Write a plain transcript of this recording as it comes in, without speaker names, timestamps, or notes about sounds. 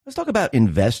Let's talk about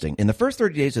investing. In the first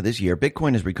 30 days of this year,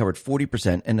 Bitcoin has recovered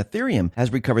 40% and Ethereum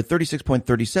has recovered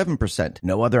 36.37%.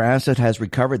 No other asset has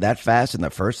recovered that fast in the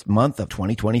first month of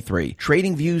 2023.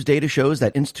 TradingView's data shows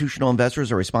that institutional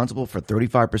investors are responsible for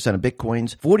 35% of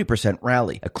Bitcoin's 40%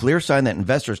 rally, a clear sign that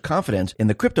investors' confidence in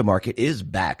the crypto market is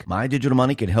back. My Digital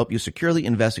Money can help you securely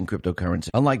invest in cryptocurrency.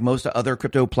 Unlike most other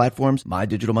crypto platforms,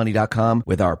 MyDigitalMoney.com,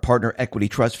 with our partner Equity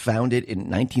Trust founded in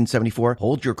 1974,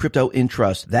 holds your crypto in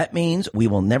trust. That means we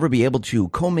will never be able to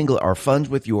commingle our funds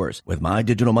with yours. With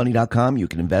MyDigitalMoney.com, you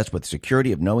can invest with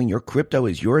security of knowing your crypto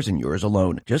is yours and yours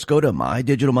alone. Just go to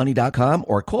MyDigitalMoney.com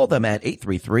or call them at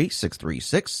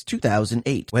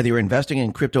 833-636-2008. Whether you're investing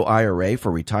in crypto IRA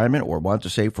for retirement or want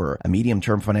to save for a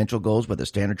medium-term financial goals with a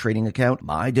standard trading account,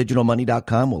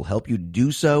 MyDigitalMoney.com will help you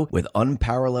do so with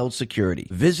unparalleled security.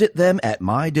 Visit them at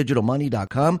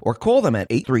MyDigitalMoney.com or call them at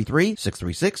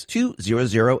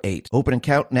 833-636-2008. Open an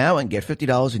account now and get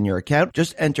 $50 in your account.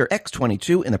 Just enter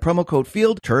X22 in the promo code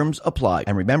field. Terms apply.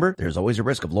 And remember, there's always a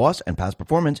risk of loss, and past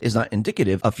performance is not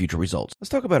indicative of future results. Let's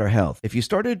talk about our health. If you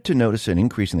started to notice an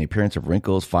increase in the appearance of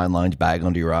wrinkles, fine lines, bag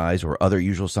under your eyes, or other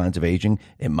usual signs of aging,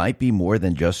 it might be more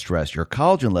than just stress. Your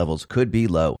collagen levels could be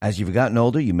low. As you've gotten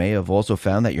older, you may have also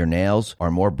found that your nails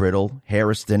are more brittle, hair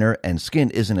is thinner, and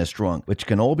skin isn't as strong, which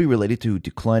can all be related to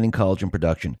declining collagen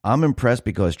production. I'm impressed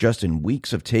because just in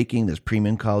weeks of taking this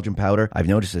premium collagen powder, I've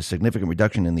noticed a significant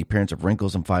reduction in the appearance of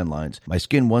wrinkles and fine lines. My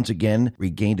skin once again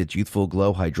regained its youthful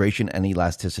glow, hydration, and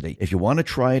elasticity. If you want to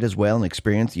try it as well and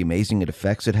experience the amazing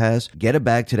effects it has, get a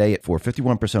bag today for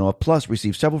 51% off, plus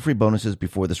receive several free bonuses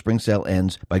before the spring sale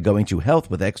ends by going to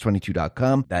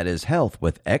healthwithx22.com. That is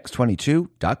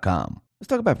healthwithx22.com. Let's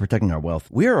talk about protecting our wealth.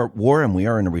 We are at war and we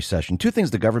are in a recession. Two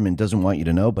things the government doesn't want you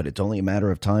to know, but it's only a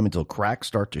matter of time until cracks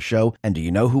start to show. And do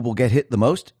you know who will get hit the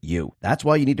most? You. That's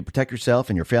why you need to protect yourself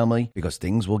and your family, because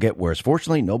things will get worse.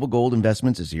 Fortunately, Noble Gold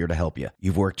Investments is here to help you.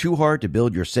 You've worked too hard to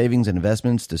build your savings and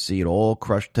investments to see it all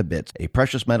crushed to bits. A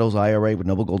precious metals IRA with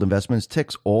Noble Gold Investments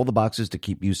ticks all the boxes to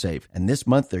keep you safe. And this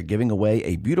month, they're giving away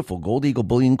a beautiful Gold Eagle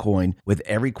bullion coin with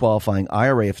every qualifying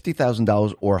IRA of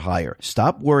 $50,000 or higher.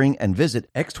 Stop worrying and visit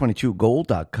x22gold.com.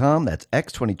 That's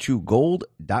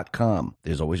x22gold.com.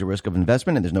 There's always a risk of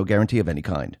investment and there's no guarantee of any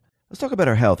kind. Let's talk about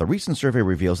our health. A recent survey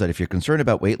reveals that if you're concerned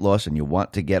about weight loss and you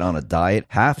want to get on a diet,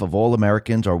 half of all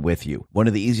Americans are with you. One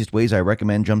of the easiest ways I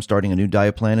recommend jumpstarting a new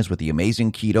diet plan is with the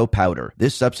amazing keto powder.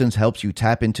 This substance helps you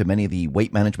tap into many of the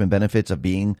weight management benefits of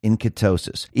being in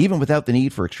ketosis, even without the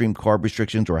need for extreme carb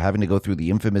restrictions or having to go through the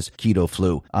infamous keto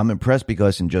flu. I'm impressed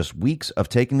because in just weeks of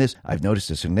taking this, I've noticed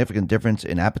a significant difference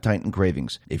in appetite and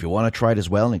cravings. If you want to try it as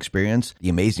well and experience the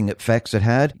amazing effects it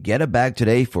had, get a bag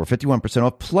today for 51%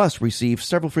 off, plus receive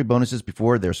several free bonuses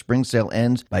before their spring sale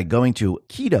ends by going to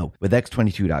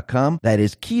ketowithx22.com. That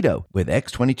is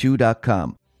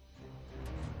ketowithx22.com.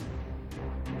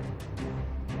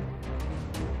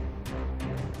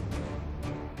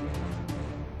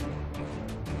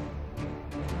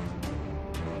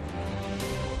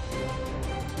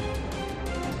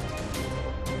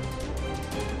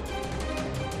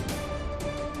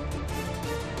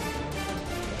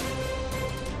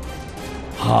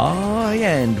 Hi,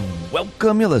 and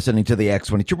welcome. You're listening to the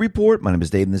X22 Report. My name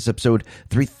is Dave, and this is episode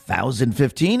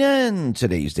 3015, and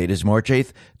today's date is March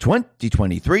 8th,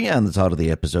 2023, and the title of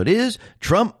the episode is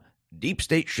Trump, Deep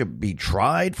State Should Be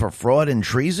Tried for Fraud and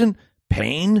Treason,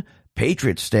 Pain,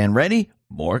 Patriots Stand Ready,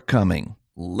 More Coming.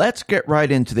 Let's get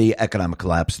right into the economic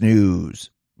collapse news.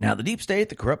 Now, the deep state,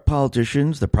 the corrupt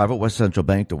politicians, the private West Central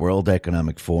Bank, the World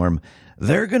Economic Forum,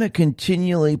 they're going to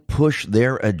continually push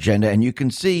their agenda. And you can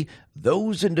see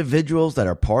those individuals that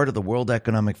are part of the World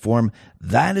Economic Forum,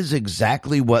 that is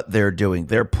exactly what they're doing.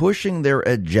 They're pushing their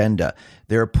agenda.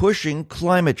 They're pushing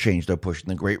climate change. They're pushing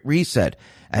the Great Reset.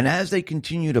 And as they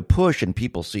continue to push and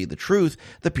people see the truth,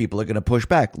 the people are going to push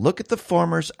back. Look at the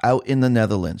farmers out in the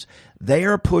Netherlands. They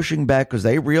are pushing back because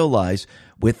they realize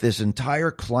with this entire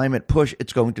climate push,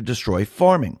 it's going to destroy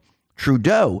farming.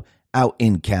 Trudeau out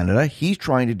in Canada, he's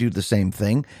trying to do the same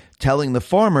thing, telling the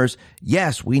farmers,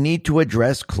 yes, we need to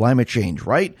address climate change,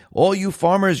 right? All you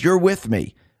farmers, you're with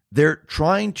me. They're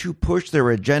trying to push their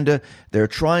agenda. They're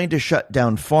trying to shut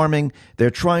down farming. They're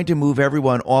trying to move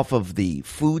everyone off of the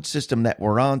food system that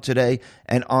we're on today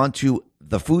and onto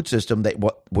the food system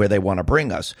where they want to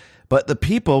bring us. But the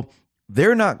people,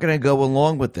 they're not going to go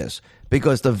along with this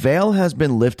because the veil has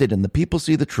been lifted and the people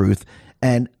see the truth,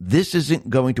 and this isn't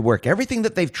going to work. Everything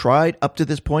that they've tried up to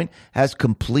this point has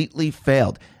completely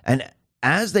failed. And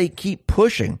as they keep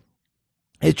pushing,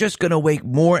 it's just going to wake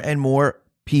more and more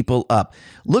people up.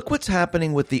 Look what's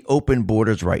happening with the open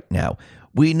borders right now.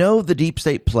 We know the deep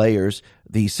state players,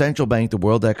 the central bank, the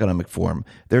World Economic Forum,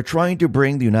 they're trying to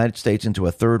bring the United States into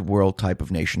a third world type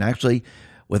of nation. Actually,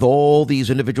 with all these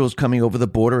individuals coming over the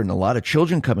border and a lot of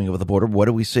children coming over the border, what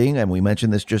are we seeing? And we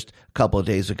mentioned this just a couple of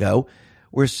days ago.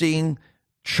 We're seeing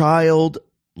child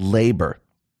labor.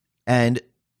 And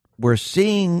we're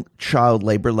seeing child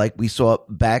labor like we saw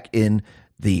back in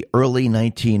the early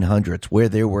 1900s, where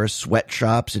there were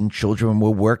sweatshops and children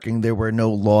were working. There were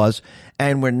no laws.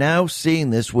 And we're now seeing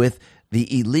this with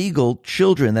the illegal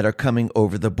children that are coming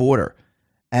over the border.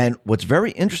 And what's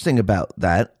very interesting about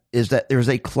that is that there's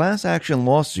a class action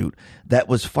lawsuit that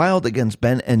was filed against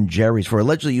Ben and Jerry's for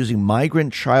allegedly using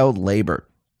migrant child labor.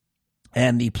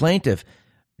 And the plaintiff,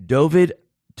 David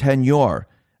Tenyor,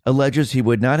 alleges he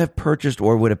would not have purchased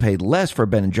or would have paid less for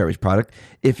Ben & Jerry's product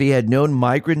if he had known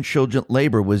migrant children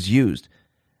labor was used.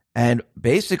 And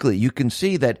basically, you can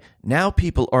see that now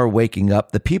people are waking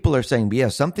up. The people are saying, yeah,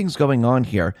 something's going on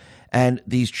here. And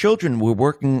these children were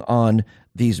working on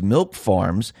these milk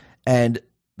farms, and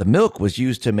the milk was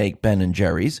used to make Ben &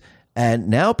 Jerry's. And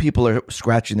now people are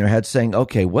scratching their heads saying,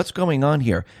 okay, what's going on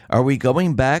here? Are we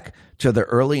going back to the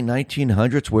early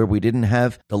 1900s where we didn't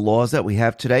have the laws that we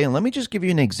have today? And let me just give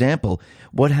you an example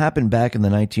what happened back in the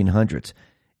 1900s.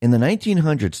 In the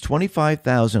 1900s,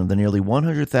 25,000 of the nearly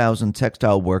 100,000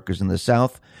 textile workers in the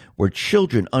South were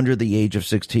children under the age of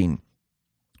 16.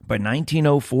 By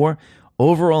 1904,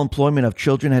 overall employment of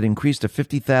children had increased to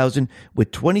 50,000,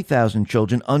 with 20,000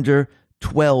 children under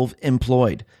 12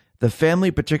 employed. The family,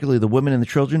 particularly the women and the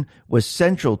children, was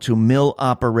central to mill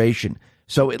operation.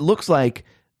 So it looks like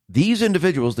these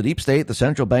individuals, the deep state, the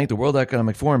central bank, the World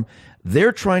Economic Forum,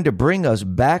 they're trying to bring us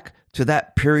back to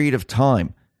that period of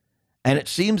time. And it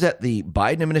seems that the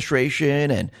Biden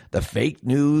administration and the fake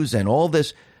news and all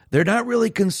this, they're not really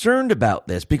concerned about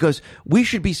this, because we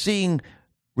should be seeing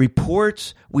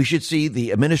reports. We should see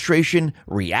the administration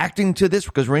reacting to this,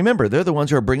 because remember, they're the ones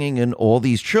who are bringing in all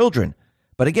these children.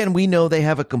 But again, we know they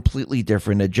have a completely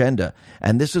different agenda.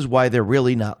 And this is why they're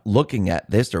really not looking at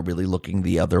this. They're really looking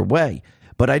the other way.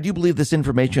 But I do believe this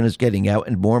information is getting out,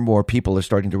 and more people are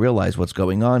starting to realize what's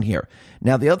going on here.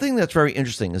 Now, the other thing that's very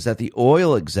interesting is that the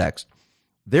oil execs,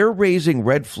 they're raising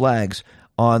red flags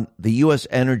on the U.S.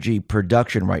 energy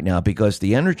production right now, because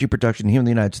the energy production here in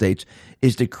the United States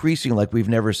is decreasing like we've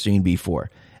never seen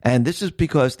before. And this is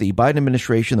because the Biden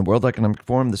administration, the World Economic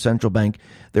Forum, the central bank,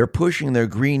 they're pushing their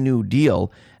Green New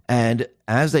Deal. And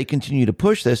as they continue to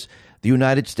push this, the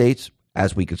United States,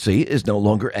 as we could see, is no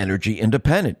longer energy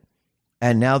independent.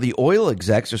 And now the oil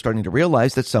execs are starting to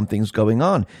realize that something's going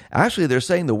on. Actually, they're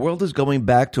saying the world is going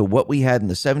back to what we had in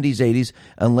the 70s, 80s,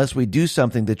 unless we do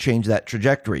something to change that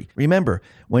trajectory. Remember,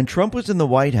 when Trump was in the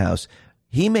White House,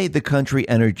 he made the country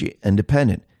energy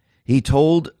independent. He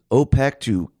told OPEC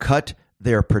to cut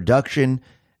their production,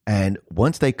 and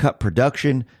once they cut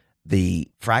production, the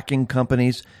fracking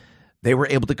companies, they were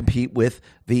able to compete with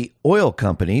the oil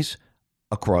companies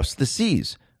across the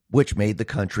seas, which made the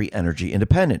country energy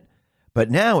independent.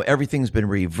 But now everything's been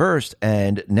reversed,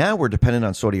 and now we're dependent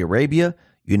on Saudi Arabia,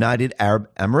 United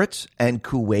Arab Emirates, and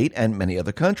Kuwait, and many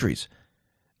other countries.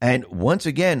 And once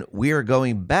again, we are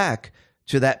going back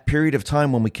to that period of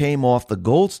time when we came off the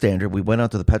gold standard. We went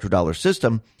onto the petrodollar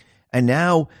system, and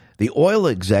now the oil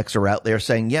execs are out there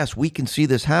saying, yes, we can see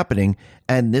this happening,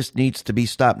 and this needs to be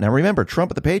stopped. Now, remember,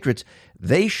 Trump and the Patriots,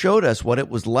 they showed us what it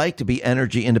was like to be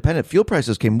energy independent. Fuel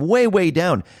prices came way, way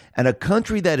down. And a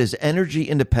country that is energy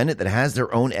independent, that has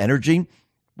their own energy,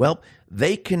 well,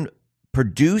 they can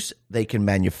produce, they can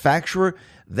manufacture,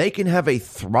 they can have a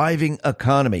thriving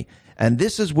economy. And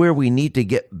this is where we need to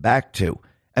get back to.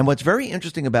 And what's very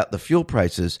interesting about the fuel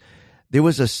prices, there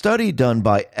was a study done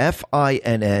by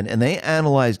FINN, and they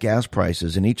analyzed gas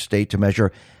prices in each state to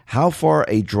measure how far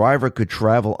a driver could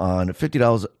travel on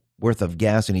 $50 worth of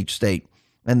gas in each state.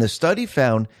 And the study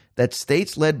found that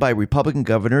states led by Republican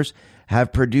governors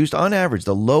have produced, on average,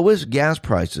 the lowest gas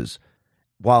prices,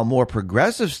 while more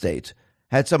progressive states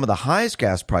had some of the highest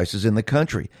gas prices in the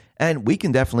country. And we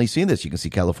can definitely see this. You can see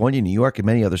California, New York, and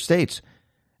many other states.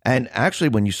 And actually,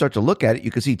 when you start to look at it,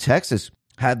 you can see Texas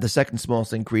had the second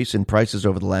smallest increase in prices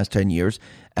over the last 10 years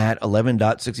at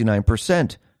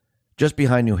 11.69%, just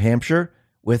behind New Hampshire,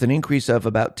 with an increase of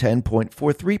about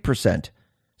 10.43%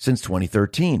 since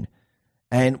 2013.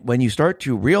 And when you start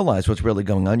to realize what's really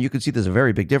going on, you can see there's a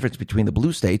very big difference between the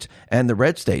blue states and the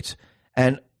red states.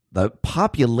 And the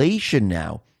population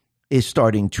now is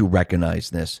starting to recognize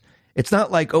this. It's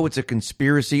not like, oh, it's a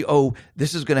conspiracy. Oh,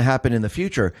 this is going to happen in the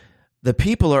future. The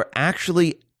people are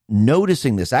actually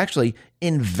noticing this. Actually,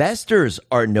 investors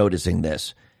are noticing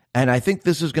this. And I think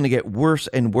this is going to get worse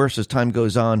and worse as time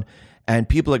goes on. And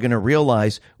people are going to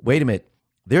realize, wait a minute,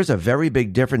 there's a very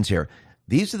big difference here.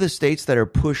 These are the states that are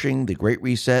pushing the Great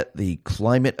Reset, the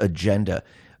climate agenda.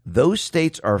 Those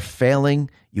states are failing.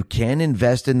 You can't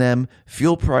invest in them.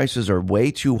 Fuel prices are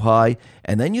way too high.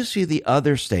 And then you see the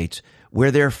other states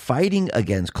where they're fighting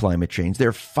against climate change.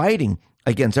 They're fighting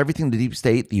against everything the deep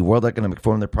state, the World Economic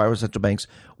Forum, the private central banks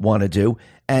want to do.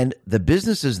 And the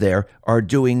businesses there are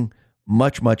doing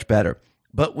much, much better.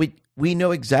 But we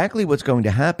know exactly what's going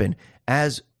to happen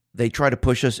as they try to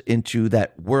push us into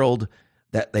that world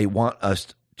that they want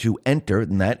us to enter,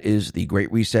 and that is the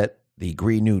Great Reset, the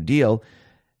Green New Deal.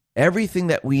 Everything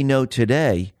that we know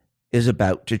today is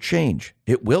about to change.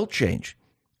 It will change.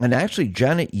 And actually,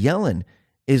 Janet Yellen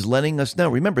is letting us know.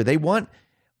 Remember, they want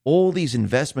all these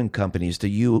investment companies to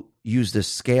use this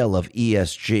scale of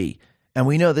ESG. And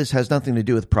we know this has nothing to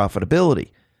do with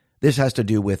profitability. This has to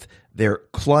do with their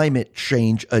climate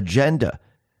change agenda.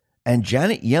 And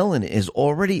Janet Yellen is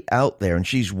already out there, and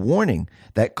she's warning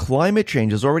that climate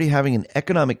change is already having an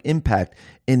economic impact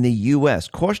in the U.S.,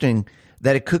 cautioning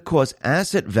that it could cause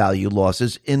asset value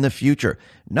losses in the future.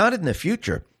 Not in the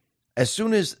future. As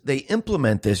soon as they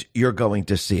implement this, you're going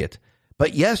to see it.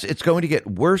 But yes, it's going to get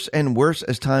worse and worse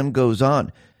as time goes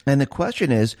on. And the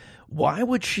question is, why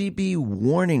would she be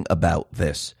warning about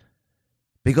this?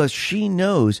 Because she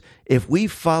knows if we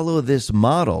follow this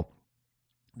model,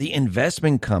 the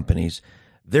investment companies,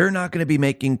 they're not going to be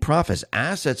making profits.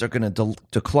 Assets are going to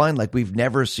decline like we've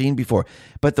never seen before.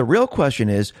 But the real question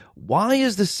is, why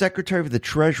is the Secretary of the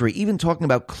Treasury even talking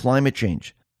about climate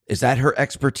change? Is that her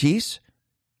expertise?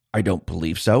 I don't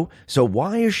believe so. So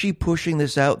why is she pushing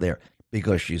this out there?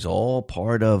 Because she's all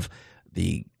part of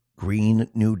the Green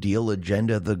New Deal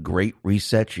agenda, the Great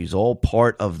Reset. She's all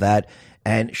part of that.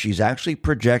 And she's actually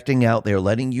projecting out there,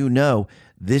 letting you know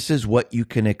this is what you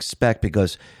can expect,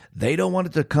 because they don't want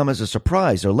it to come as a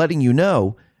surprise. They're letting you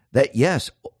know that,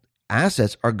 yes,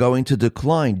 assets are going to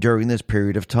decline during this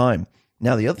period of time.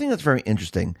 Now, the other thing that's very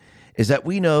interesting is that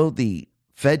we know the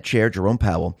Fed chair, Jerome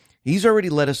Powell, he's already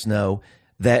let us know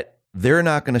that they're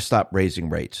not going to stop raising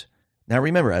rates. Now,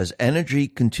 remember, as energy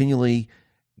continually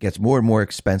gets more and more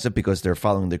expensive because they're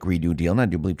following the Green New Deal, and I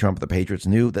do believe Trump and the Patriots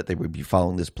knew that they would be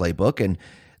following this playbook, and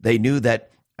they knew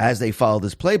that as they follow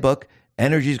this playbook,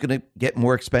 energy is going to get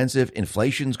more expensive,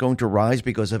 inflation is going to rise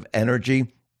because of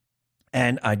energy,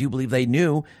 and I do believe they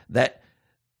knew that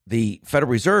the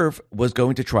Federal Reserve was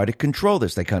going to try to control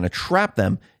this. They kind of trapped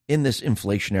them in this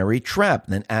inflationary trap,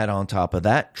 and then add on top of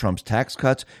that Trump's tax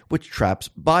cuts, which traps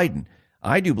Biden.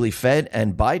 I do believe Fed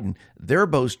and Biden, they're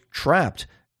both trapped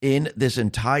in this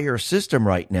entire system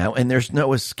right now, and there's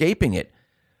no escaping it.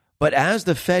 But as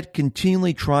the Fed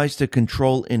continually tries to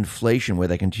control inflation, where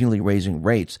they're continually raising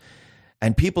rates,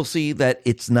 and people see that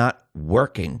it's not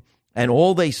working, and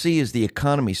all they see is the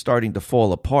economy starting to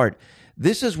fall apart,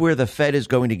 this is where the Fed is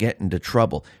going to get into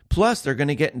trouble. Plus, they're going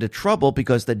to get into trouble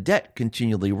because the debt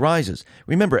continually rises.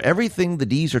 Remember, everything the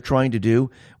D's are trying to do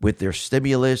with their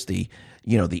stimulus, the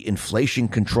Inflation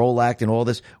Control Act and all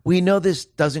this, we know this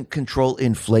doesn't control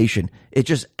inflation. It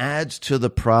just adds to the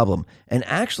problem. And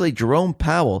actually, Jerome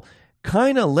Powell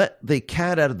kind of let the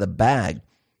cat out of the bag.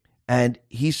 And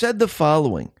he said the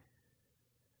following: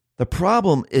 the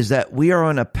problem is that we are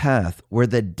on a path where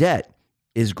the debt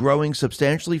is growing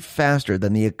substantially faster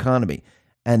than the economy.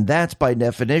 And that's by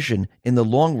definition, in the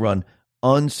long run,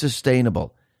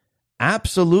 unsustainable.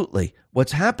 Absolutely.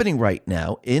 What's happening right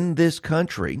now in this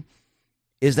country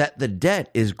is that the debt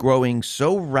is growing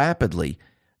so rapidly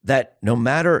that no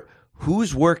matter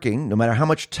who's working, no matter how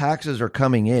much taxes are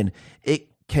coming in, it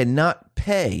cannot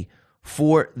pay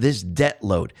for this debt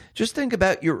load. Just think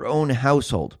about your own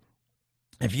household.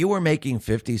 If you were making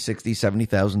 $50,000, $60,000,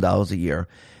 $70,000 a year,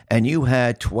 and you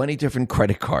had 20 different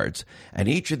credit cards, and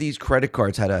each of these credit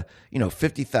cards had a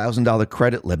 $50,000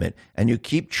 credit limit, and you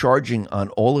keep charging on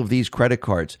all of these credit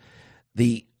cards,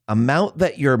 the amount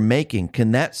that you're making,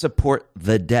 can that support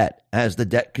the debt as the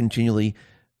debt continually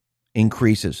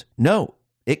increases? No,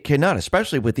 it cannot,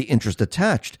 especially with the interest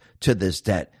attached to this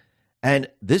debt. And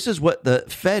this is what the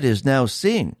Fed is now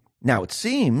seeing. Now, it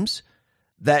seems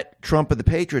that Trump and the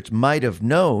Patriots might have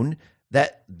known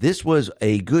that this was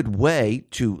a good way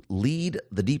to lead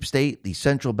the deep state, the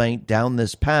central bank, down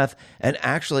this path and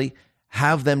actually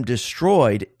have them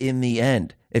destroyed in the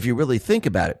end, if you really think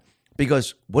about it.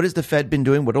 Because what has the Fed been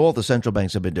doing? What all the central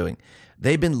banks have been doing?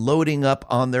 They've been loading up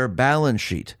on their balance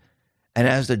sheet. And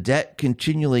as the debt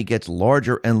continually gets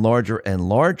larger and larger and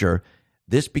larger,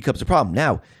 this becomes a problem.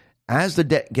 Now, as the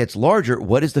debt gets larger,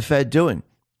 what is the Fed doing?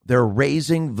 They're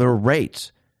raising the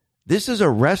rates. This is a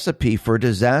recipe for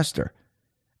disaster.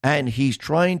 And he's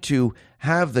trying to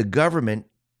have the government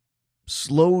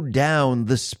slow down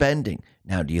the spending.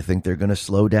 Now, do you think they're going to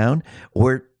slow down,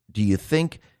 or do you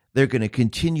think they're going to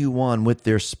continue on with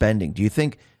their spending? Do you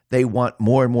think they want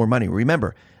more and more money?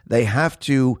 Remember, they have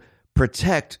to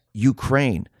protect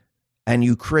Ukraine, and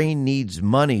Ukraine needs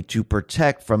money to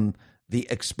protect from the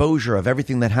exposure of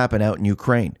everything that happened out in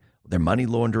Ukraine. Their money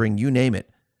laundering, you name it.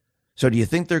 So do you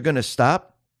think they're going to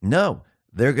stop? No,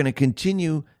 they're going to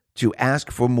continue to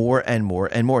ask for more and more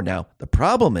and more. Now, the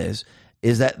problem is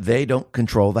that they don't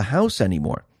control the House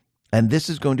anymore. And this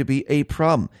is going to be a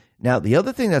problem. Now, the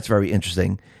other thing that's very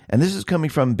interesting, and this is coming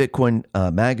from Bitcoin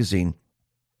Magazine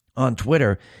on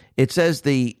Twitter, it says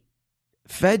the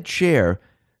Fed chair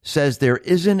says there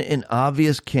isn't an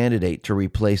obvious candidate to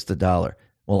replace the dollar.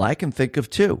 Well, I can think of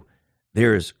two.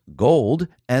 There's gold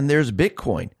and there's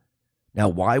Bitcoin. Now,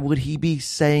 why would he be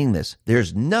saying this?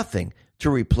 There's nothing to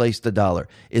replace the dollar.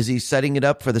 Is he setting it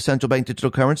up for the central bank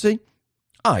digital currency?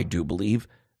 I do believe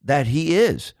that he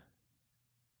is.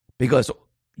 Because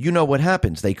you know what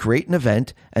happens. They create an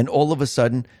event and all of a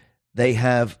sudden they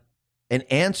have an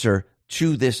answer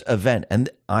to this event. And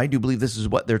I do believe this is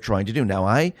what they're trying to do. Now,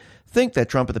 I think that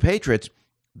Trump and the Patriots,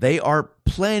 they are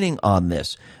planning on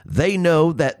this. They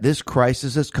know that this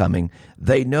crisis is coming.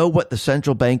 They know what the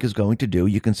central bank is going to do.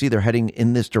 You can see they're heading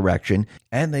in this direction.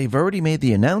 And they've already made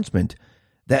the announcement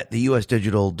that the U.S.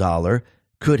 digital dollar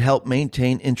could help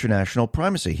maintain international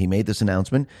primacy. He made this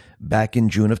announcement back in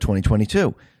June of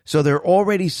 2022. So they're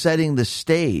already setting the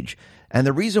stage. And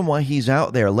the reason why he's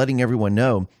out there letting everyone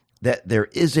know that there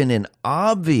isn't an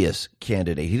obvious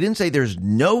candidate. He didn't say there's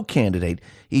no candidate.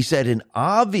 He said an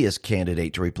obvious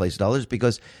candidate to replace dollars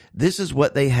because this is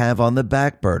what they have on the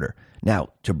back burner. Now,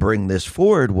 to bring this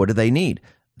forward, what do they need?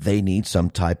 They need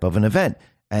some type of an event.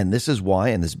 And this is why,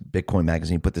 and this Bitcoin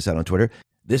Magazine put this out on Twitter,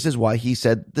 this is why he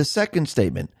said the second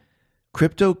statement.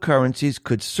 Cryptocurrencies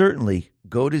could certainly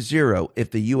go to zero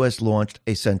if the U.S. launched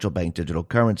a central bank digital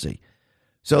currency.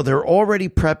 So they're already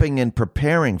prepping and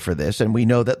preparing for this, and we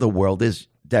know that the world is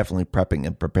definitely prepping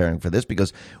and preparing for this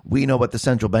because we know what the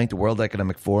central bank, the World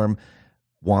Economic Forum,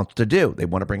 wants to do. They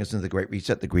want to bring us into the Great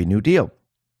Reset, the Green New Deal.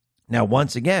 Now,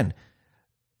 once again,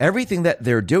 everything that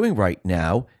they're doing right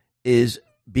now is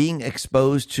being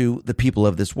exposed to the people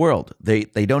of this world. They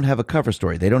don't have a cover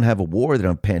story. They don't have a war. They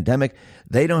don't have a pandemic.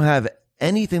 They don't have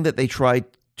anything that they tried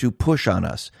to push on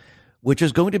us, which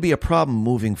is going to be a problem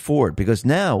moving forward because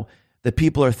now the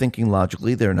people are thinking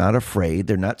logically. They're not afraid.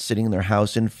 They're not sitting in their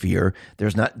house in fear.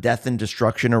 There's not death and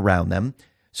destruction around them.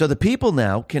 So the people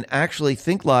now can actually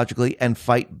think logically and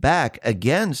fight back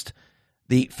against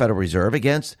the Federal Reserve,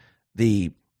 against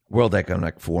the World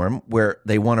Economic Forum, where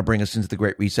they want to bring us into the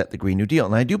Great Reset, the Green New Deal.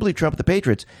 And I do believe Trump and the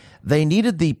Patriots, they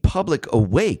needed the public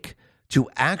awake to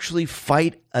actually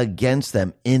fight against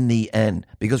them in the end.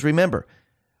 Because remember,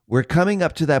 we're coming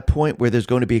up to that point where there's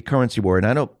going to be a currency war. And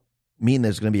I don't mean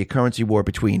there's going to be a currency war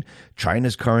between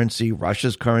China's currency,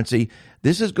 Russia's currency.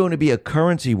 This is going to be a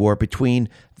currency war between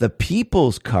the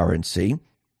people's currency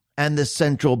and the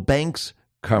central bank's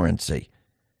currency.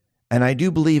 And I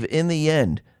do believe in the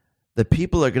end, the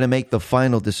people are going to make the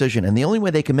final decision. And the only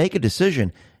way they can make a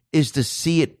decision is to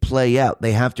see it play out.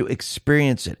 They have to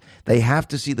experience it. They have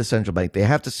to see the central bank. They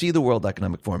have to see the World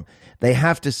Economic Forum. They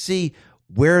have to see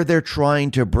where they're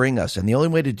trying to bring us. And the only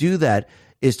way to do that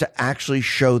is to actually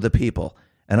show the people.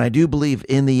 And I do believe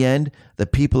in the end, the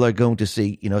people are going to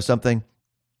see, you know something?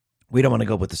 We don't want to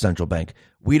go with the central bank.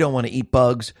 We don't want to eat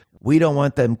bugs. We don't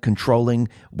want them controlling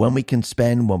when we can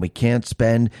spend, when we can't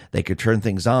spend. They could turn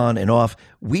things on and off.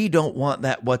 We don't want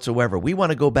that whatsoever. We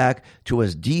want to go back to a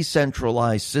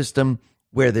decentralized system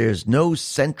where there's no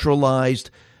centralized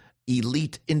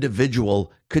elite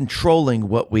individual controlling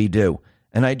what we do.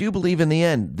 And I do believe in the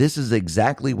end, this is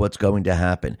exactly what's going to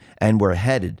happen. And we're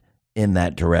headed in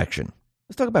that direction.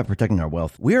 Let's talk about protecting our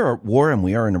wealth. We are at war and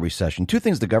we are in a recession. Two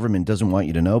things the government doesn't want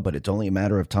you to know, but it's only a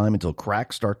matter of time until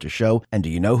cracks start to show. And do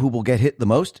you know who will get hit the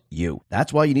most? You.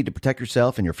 That's why you need to protect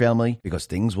yourself and your family, because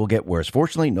things will get worse.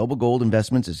 Fortunately, Noble Gold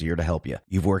Investments is here to help you.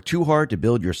 You've worked too hard to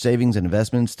build your savings and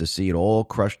investments to see it all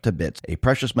crushed to bits. A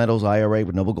precious metals IRA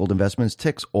with Noble Gold Investments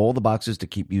ticks all the boxes to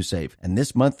keep you safe. And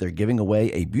this month, they're giving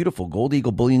away a beautiful Gold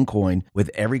Eagle bullion coin with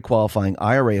every qualifying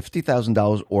IRA of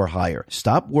 $50,000 or higher.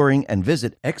 Stop worrying and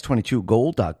visit x22gold.com.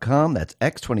 That's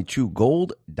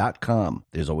x22gold.com.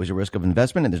 There's always a risk of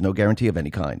investment and there's no guarantee of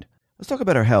any kind. Let's talk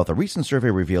about our health. A recent survey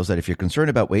reveals that if you're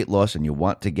concerned about weight loss and you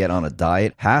want to get on a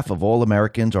diet, half of all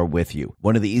Americans are with you.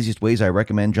 One of the easiest ways I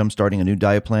recommend jumpstarting a new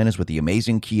diet plan is with the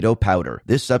amazing keto powder.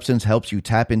 This substance helps you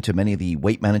tap into many of the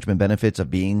weight management benefits of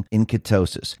being in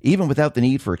ketosis, even without the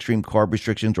need for extreme carb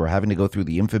restrictions or having to go through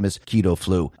the infamous keto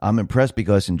flu. I'm impressed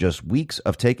because in just weeks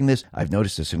of taking this, I've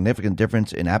noticed a significant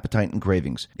difference in appetite and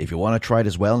cravings. If you want to try it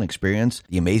as well and experience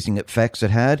the amazing effects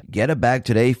it had, get a bag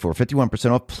today for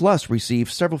 51% off, plus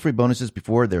receive several free bonuses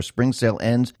before their spring sale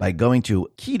ends by going to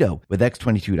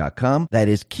ketowithx22.com. That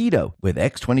is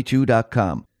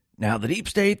ketowithx22.com. Now, the deep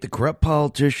state, the corrupt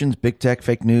politicians, big tech,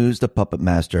 fake news, the puppet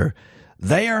master,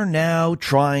 they are now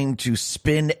trying to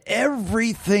spin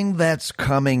everything that's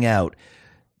coming out.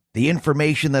 The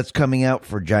information that's coming out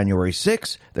for January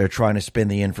 6th, they're trying to spin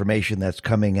the information that's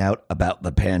coming out about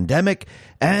the pandemic,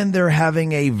 and they're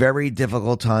having a very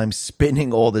difficult time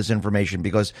spinning all this information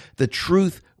because the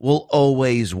truth will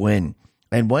always win.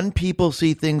 And when people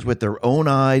see things with their own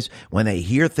eyes, when they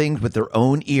hear things with their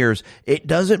own ears, it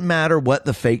doesn't matter what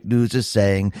the fake news is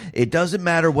saying. It doesn't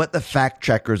matter what the fact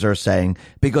checkers are saying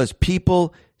because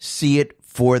people see it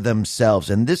for themselves.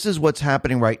 And this is what's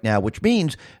happening right now, which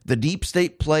means the deep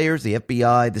state players, the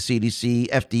FBI, the CDC,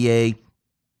 FDA,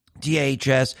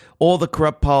 DHS, all the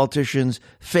corrupt politicians,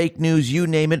 fake news, you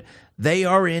name it, they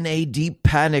are in a deep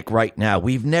panic right now.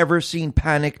 We've never seen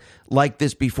panic like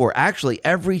this before. Actually,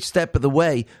 every step of the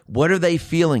way, what are they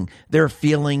feeling? They're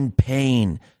feeling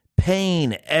pain.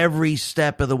 Pain every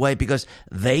step of the way because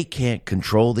they can't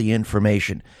control the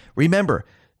information. Remember,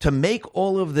 to make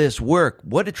all of this work,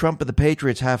 what did Trump and the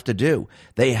Patriots have to do?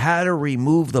 They had to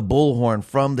remove the bullhorn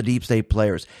from the deep state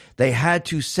players. They had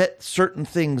to set certain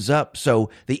things up so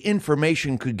the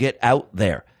information could get out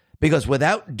there. Because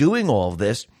without doing all of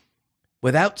this,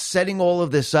 without setting all of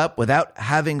this up, without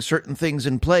having certain things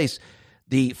in place,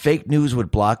 the fake news would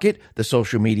block it, the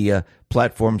social media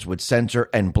platforms would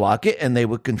censor and block it, and they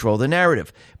would control the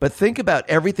narrative. But think about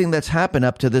everything that's happened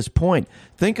up to this point.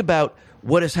 Think about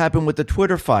what has happened with the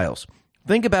Twitter files.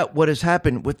 Think about what has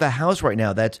happened with the House right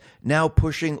now that's now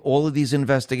pushing all of these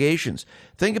investigations.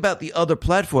 Think about the other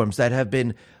platforms that have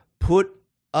been put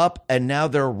up and now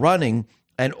they're running,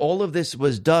 and all of this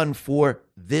was done for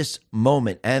this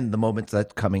moment and the moments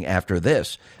that's coming after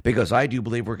this, because I do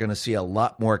believe we're going to see a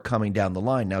lot more coming down the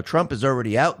line. Now, Trump is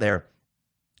already out there.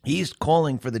 He's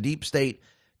calling for the deep state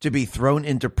to be thrown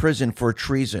into prison for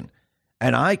treason.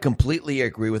 And I completely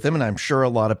agree with him, and I'm sure a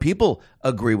lot of people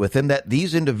agree with him, that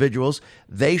these individuals,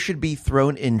 they should be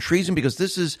thrown in treason because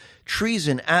this is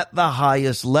treason at the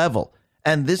highest level.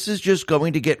 And this is just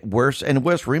going to get worse and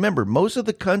worse. Remember, most of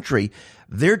the country,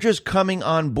 they're just coming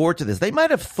on board to this. They might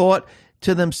have thought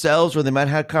to themselves, or they might have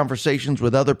had conversations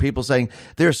with other people saying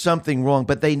there's something wrong,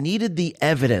 but they needed the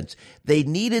evidence. They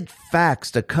needed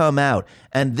facts to come out.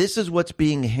 And this is what's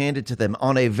being handed to them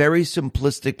on a very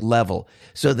simplistic level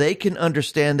so they can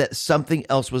understand that something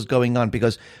else was going on,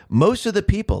 because most of the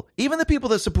people, even the people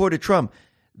that supported Trump,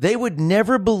 they would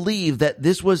never believe that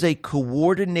this was a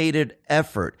coordinated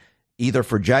effort, either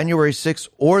for January 6th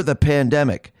or the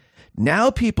pandemic.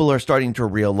 Now people are starting to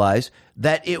realize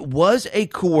that it was a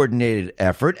coordinated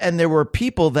effort and there were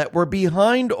people that were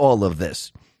behind all of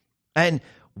this. And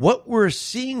what we're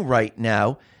seeing right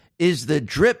now is the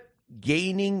drip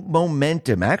gaining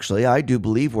momentum. Actually, I do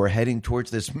believe we're heading towards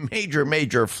this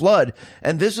major flood,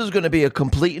 and this is going to be a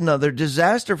complete and utter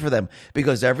disaster for them,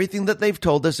 because everything that they've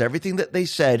told us, everything that they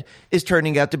said is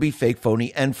turning out to be fake,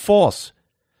 phony, and false.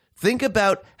 Think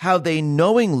about how they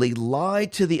knowingly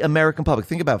lied to the American public.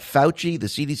 Think about Fauci, the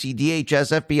CDC,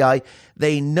 DHS, FBI.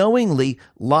 They knowingly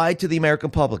lied to the American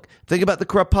public. Think about the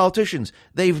corrupt politicians.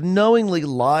 They've knowingly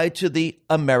lied to the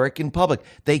American public.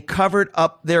 They covered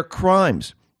up their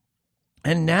crimes.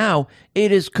 And now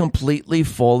it is completely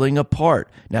falling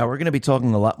apart. Now, we're going to be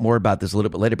talking a lot more about this a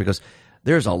little bit later, because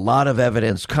there's a lot of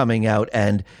evidence coming out,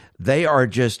 and they are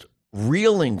just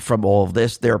reeling from all of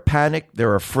this. They're panicked.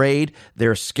 They're afraid.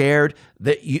 They're scared.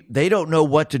 They don't know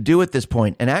what to do at this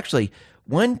point. And actually,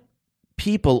 when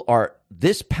people are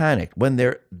this panicked, when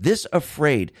they're this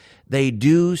afraid, they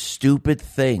do stupid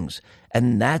things.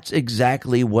 And that's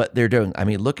exactly what they're doing. I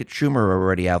mean, look at Schumer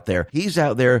already out there. He's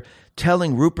out there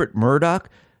telling Rupert Murdoch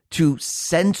to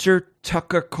censor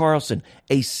Tucker Carlson.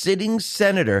 A sitting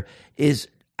senator is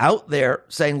out there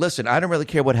saying, listen, I don't really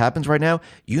care what happens right now.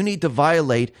 You need to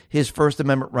violate his First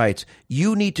Amendment rights.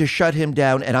 You need to shut him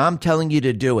down, and I'm telling you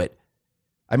to do it.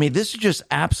 I mean, this is just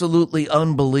absolutely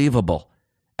unbelievable.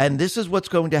 And this is what's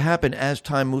going to happen as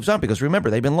time moves on, because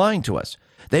remember, they've been lying to us.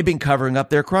 They've been covering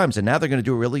up their crimes, and now they're going to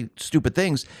do really stupid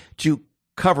things to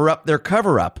cover up their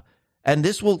cover-up. And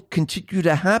this will continue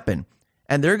to happen.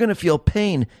 And they're going to feel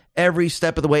pain every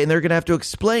step of the way. And they're going to have to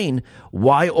explain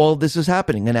why all this is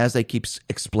happening. And as they keep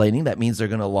explaining, that means they're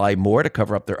going to lie more to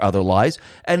cover up their other lies.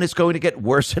 And it's going to get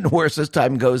worse and worse as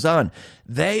time goes on.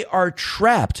 They are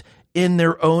trapped in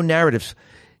their own narratives.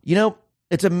 You know,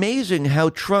 it's amazing how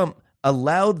Trump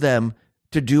allowed them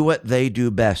to do what they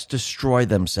do best, destroy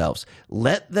themselves.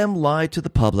 Let them lie to the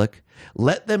public.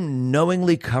 Let them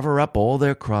knowingly cover up all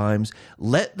their crimes.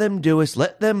 Let them do it.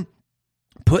 Let them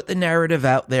put the narrative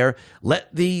out there.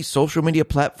 Let the social media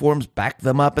platforms back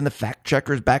them up and the fact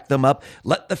checkers back them up.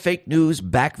 Let the fake news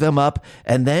back them up.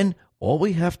 And then all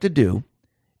we have to do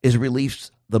is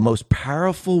release the most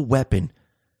powerful weapon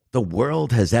the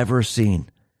world has ever seen.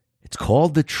 It's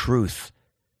called the truth.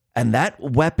 And that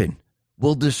weapon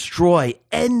will destroy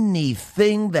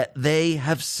anything that they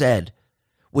have said,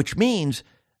 which means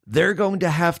they're going to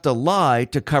have to lie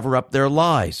to cover up their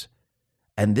lies.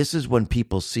 And this is when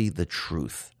people see the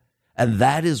truth. And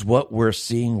that is what we're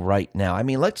seeing right now. I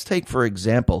mean, let's take, for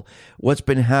example, what's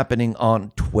been happening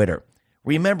on Twitter.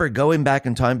 Remember, going back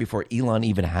in time before Elon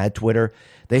even had Twitter,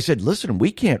 they said, listen,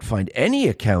 we can't find any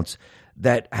accounts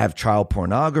that have child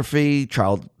pornography,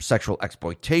 child sexual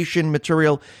exploitation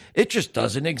material. It just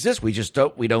doesn't exist.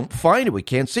 We don't find it. We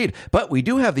can't see it. But we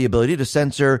do have the ability to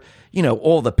censor,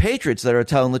 all the patriots that are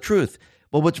telling the truth.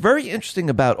 Well, what's very interesting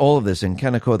about all of this, and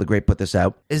Kaneko the Great put this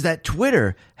out, is that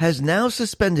Twitter has now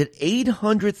suspended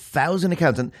 800,000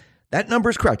 accounts. And that number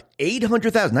is correct.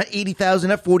 800,000, not 80,000,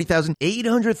 not 40,000,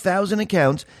 800,000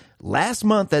 accounts last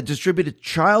month that distributed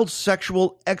child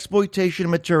sexual exploitation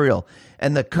material.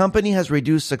 And the company has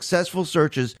reduced successful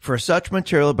searches for such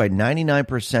material by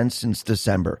 99% since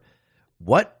December.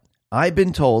 What I've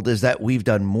been told is that we've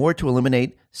done more to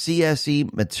eliminate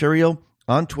CSE material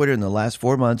on Twitter in the last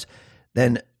 4 months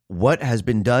than what has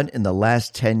been done in the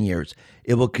last 10 years.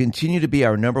 It will continue to be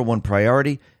our number one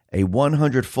priority. A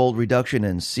 100-fold reduction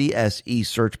in CSE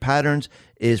search patterns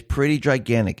is pretty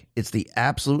gigantic. It's the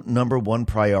absolute number one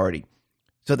priority.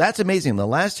 So that's amazing. In the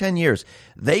last 10 years,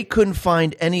 they couldn't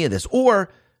find any of this.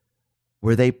 Or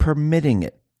were they permitting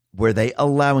it? Were they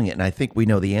allowing it? And I think we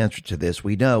know the answer to this.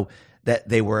 We know that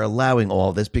they were allowing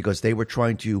all this because they were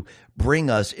trying to bring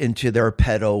us into their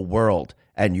pedo world.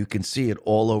 And you can see it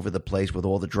all over the place with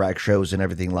all the drag shows and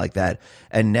everything like that.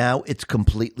 And now it's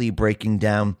completely breaking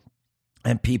down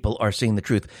and people are seeing the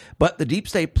truth. But the deep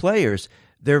state players,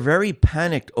 they're very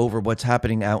panicked over what's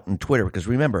happening out in Twitter. Because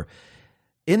remember,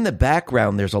 in the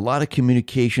background, there's a lot of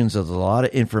communications, there's a lot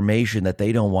of information that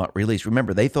they don't want released.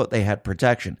 Remember, they thought they had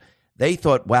protection. They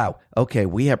thought, wow, okay,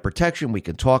 we have protection. We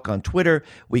can talk on Twitter.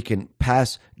 We can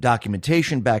pass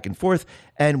documentation back and forth,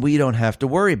 and we don't have to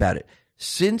worry about it.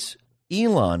 Since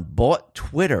Elon bought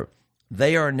Twitter,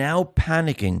 they are now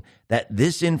panicking that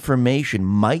this information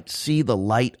might see the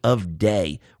light of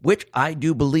day, which I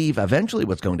do believe eventually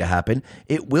what's going to happen.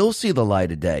 It will see the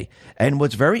light of day. And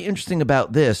what's very interesting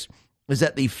about this is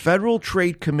that the Federal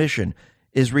Trade Commission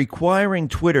is requiring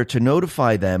Twitter to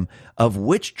notify them of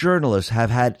which journalists have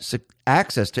had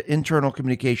access to internal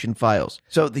communication files.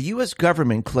 So the U.S.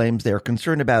 government claims they're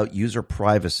concerned about user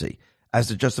privacy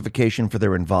as a justification for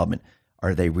their involvement.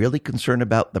 Are they really concerned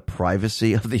about the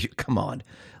privacy of the... Come on.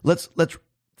 Let's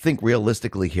think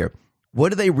realistically here.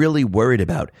 What are they really worried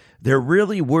about? They're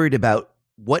really worried about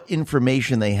what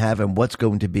information they have and what's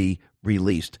going to be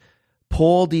released.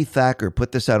 Paul D. Thacker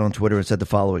put this out on Twitter and said the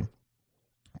following: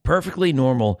 perfectly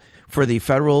normal for the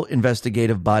federal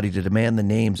investigative body to demand the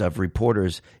names of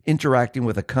reporters interacting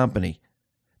with a company.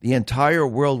 The entire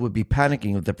world would be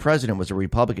panicking if the president was a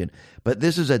Republican, but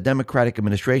this is a Democratic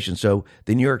administration, so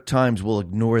the New York Times will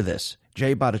ignore this.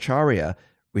 Jay Bhattacharya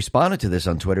responded to this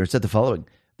on Twitter and said the following: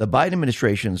 the Biden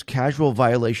administration's casual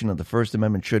violation of the First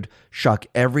Amendment should shock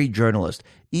every journalist,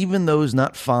 even those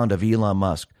not fond of Elon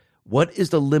Musk. What is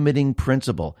the limiting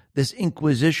principle? This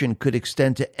inquisition could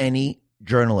extend to any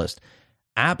journalist.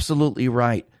 Absolutely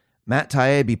right. Matt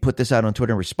Taibbi put this out on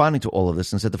Twitter responding to all of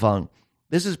this and said the following: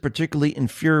 this is particularly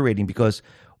infuriating because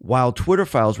while Twitter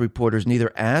Files reporters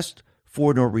neither asked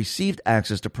for nor received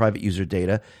access to private user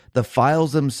data, the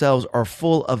files themselves are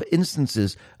full of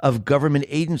instances of government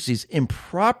agencies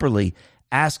improperly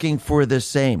asking for the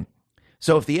same.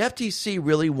 So if the FTC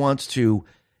really wants to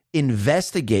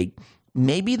investigate,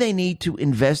 maybe they need to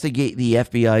investigate the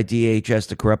FBI, DHS,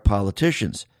 the corrupt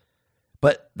politicians.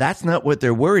 But that's not what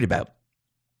they're worried about.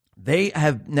 They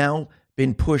have now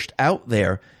been pushed out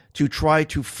there to try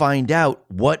to find out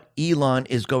what Elon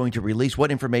is going to release,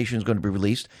 what information is going to be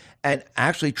released, and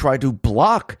actually try to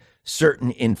block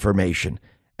certain information.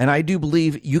 And I do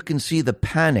believe you can see the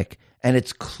panic, and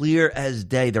it's clear as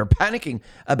day. They're panicking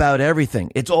about everything.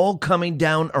 It's all coming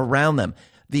down around them.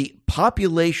 The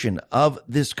population of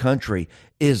this country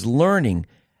is learning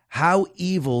how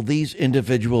evil these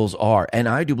individuals are. And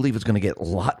I do believe it's going to get a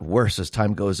lot worse as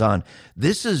time goes on.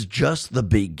 This is just the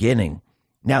beginning.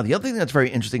 Now, the other thing that's very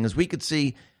interesting is we could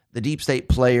see the deep state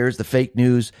players, the fake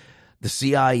news, the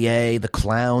CIA, the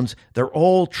clowns, they're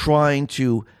all trying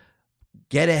to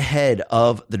get ahead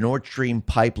of the Nord Stream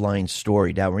pipeline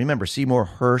story. Now, remember, Seymour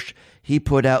Hersh, he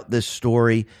put out this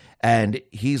story, and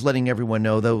he's letting everyone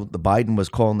know, though, the Biden was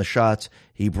calling the shots.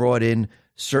 He brought in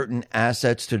certain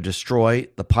assets to destroy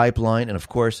the pipeline. And, of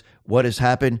course, what has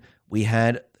happened? We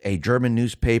had a German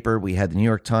newspaper, we had the New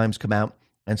York Times come out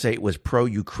and say it was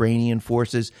pro-Ukrainian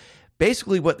forces.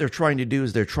 Basically, what they're trying to do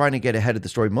is they're trying to get ahead of the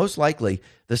story. Most likely,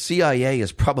 the CIA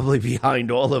is probably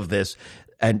behind all of this,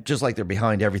 and just like they're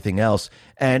behind everything else.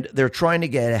 And they're trying to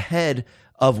get ahead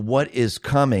of what is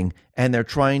coming, and they're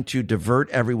trying to divert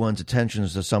everyone's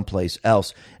attentions to someplace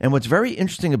else. And what's very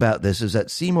interesting about this is that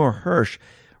Seymour Hersh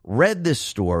read this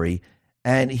story,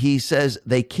 and he says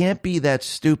they can't be that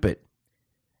stupid.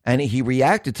 And he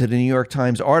reacted to the New York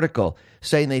Times article,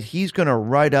 saying that he's going to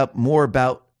write up more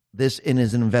about this in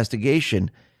his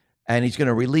investigation, and he's going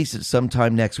to release it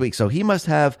sometime next week. So he must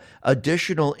have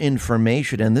additional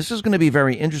information, and this is going to be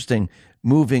very interesting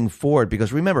moving forward,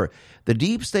 because remember, the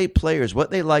deep state players,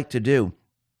 what they like to do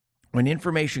when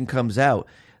information comes out,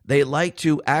 they like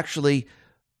to actually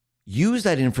use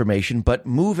that information but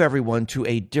move everyone to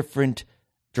a different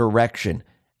direction.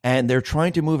 And they're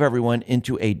trying to move everyone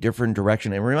into a different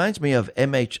direction. It reminds me of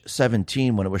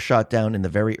MH17 when it was shot down in the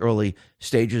very early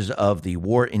stages of the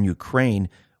war in Ukraine,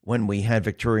 when we had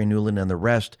Victoria Nuland and the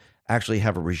rest actually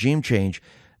have a regime change.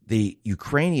 The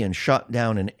Ukrainians shot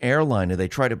down an airliner. They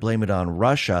tried to blame it on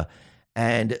Russia.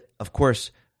 And, of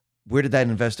course, where did that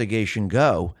investigation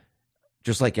go?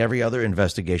 Just like every other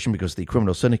investigation, because the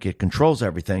criminal syndicate controls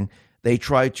everything, they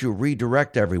tried to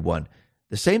redirect everyone.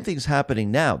 The same thing's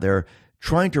happening now. They're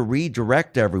trying to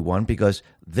redirect everyone because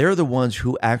they're the ones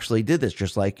who actually did this.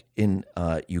 Just like in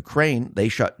Ukraine, they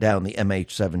shut down the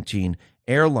MH17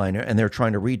 airliner, and they're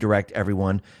trying to redirect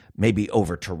everyone maybe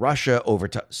over to Russia, over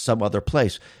to some other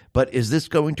place. But is this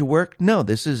going to work? No,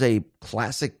 this is a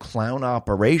classic clown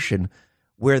operation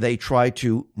where they try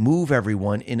to move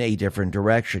everyone in a different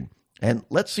direction. And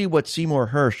let's see what Seymour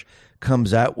Hersh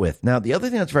comes out with. Now, the other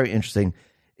thing that's very interesting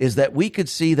is that we could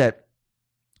see that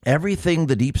everything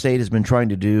the deep state has been trying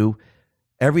to do,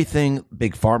 everything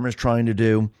Big Pharma is trying to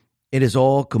do, it is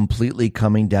all completely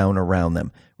coming down around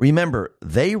them. Remember,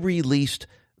 they released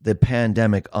the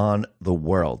pandemic on the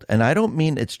world. And I don't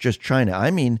mean it's just China.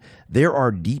 I mean, there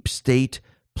are deep state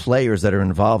players that are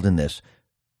involved in this.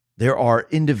 There are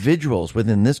individuals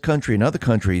within this country and other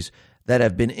countries that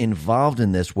have been involved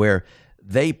in this, where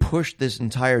they pushed this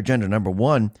entire agenda. Number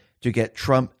one, to get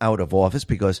Trump out of office,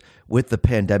 because with the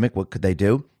pandemic, what could they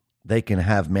do? They can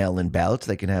have mail-in ballots.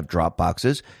 They can have drop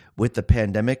boxes. With the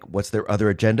pandemic, what's their other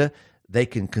agenda? They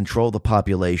can control the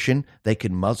population. They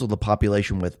can muzzle the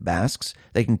population with masks.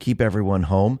 They can keep everyone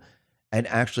home and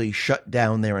actually shut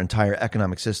down their entire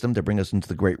economic system to bring us into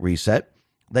the Great Reset.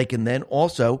 They can then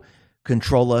also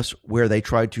control us where they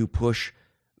try to push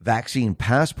vaccine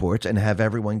passports and have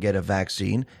everyone get a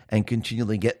vaccine and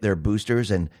continually get their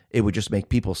boosters, and it would just make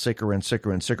people sicker and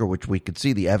sicker and sicker, which we could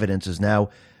see the evidence is now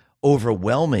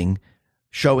overwhelming,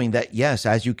 showing that, yes,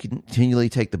 as you continually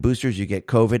take the boosters, you get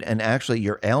COVID, and actually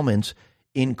your ailments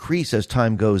increase as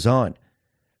time goes on.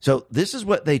 So this is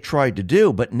what they tried to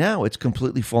do, but now it's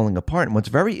completely falling apart. And what's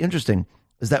very interesting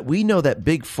is that we know that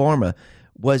Big Pharma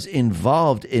was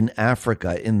involved in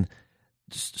Africa, in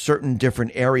certain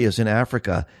different areas in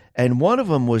Africa, and one of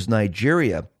them was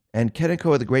Nigeria. And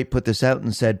Kenneco the Great put this out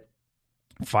and said,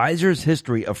 Pfizer's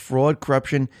history of fraud,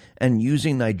 corruption, and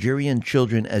using Nigerian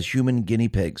children as human guinea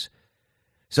pigs.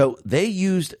 So they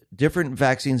used different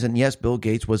vaccines, and yes, Bill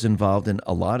Gates was involved in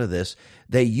a lot of this.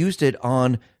 They used it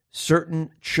on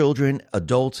certain children,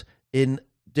 adults in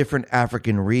different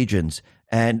African regions,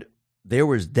 and there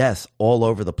was death all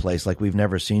over the place like we've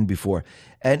never seen before.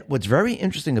 And what's very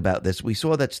interesting about this, we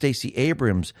saw that Stacey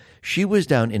Abrams, she was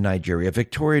down in Nigeria.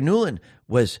 Victoria Nuland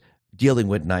was dealing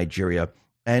with Nigeria.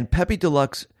 And Pepe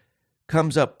Deluxe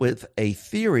comes up with a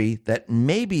theory that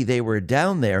maybe they were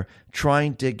down there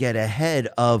trying to get ahead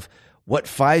of what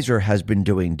Pfizer has been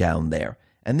doing down there.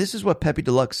 And this is what Pepe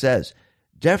Deluxe says.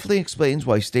 Definitely explains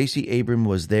why Stacey Abrams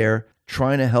was there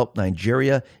trying to help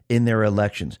Nigeria in their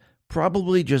elections.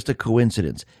 Probably just a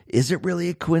coincidence. Is it really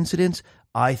a coincidence?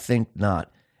 I think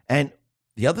not. And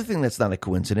the other thing that's not a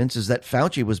coincidence is that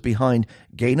Fauci was behind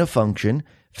gain of function.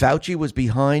 Fauci was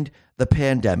behind the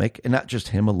pandemic, and not just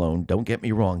him alone, don't get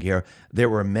me wrong here. There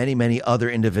were many, many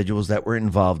other individuals that were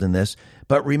involved in this.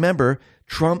 But remember,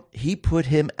 Trump, he put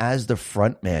him as the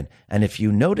front man. And if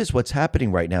you notice what's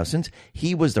happening right now, since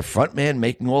he was the front man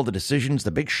making all the decisions,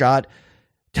 the big shot,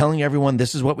 telling everyone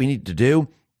this is what we need to do,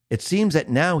 it seems that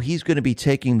now he's going to be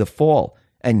taking the fall.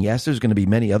 And yes, there's going to be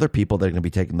many other people that are going to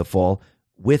be taking the fall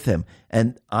with him.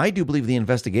 And I do believe the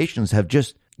investigations have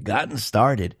just gotten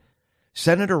started.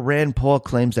 Senator Rand Paul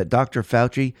claims that Dr.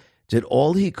 Fauci did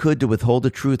all he could to withhold the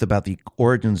truth about the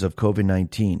origins of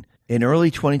COVID-19. In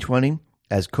early 2020,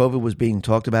 as COVID was being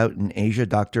talked about in Asia,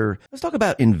 let's talk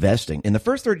about investing. In the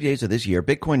first 30 days of this year,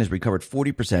 Bitcoin has recovered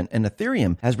 40% and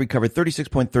Ethereum has recovered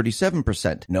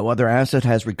 36.37%. No other asset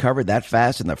has recovered that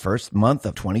fast in the first month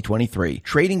of 2023.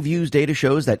 TradingView's data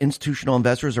shows that institutional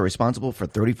investors are responsible for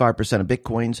 35% of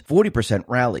Bitcoin's 40%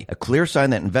 rally, a clear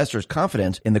sign that investors'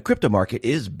 confidence in the crypto market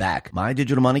is back. My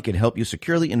Digital Money can help you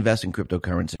securely invest in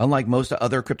cryptocurrency. Unlike most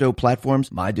other crypto platforms,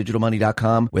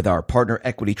 MyDigitalMoney.com, with our partner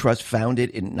Equity Trust founded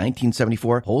in 1974,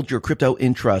 hold your crypto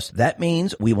in trust. That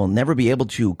means we will never be able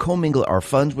to commingle our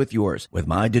funds with yours. With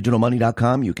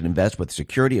MyDigitalMoney.com, you can invest with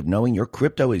security of knowing your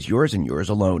crypto is yours and yours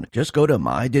alone. Just go to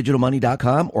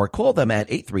MyDigitalMoney.com or call them at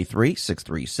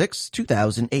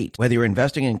 833-636-2008. Whether you're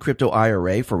investing in crypto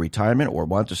IRA for retirement or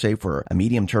want to save for a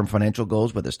medium-term financial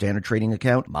goals with a standard trading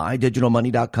account,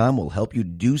 MyDigitalMoney.com will help you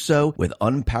do so with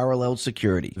unparalleled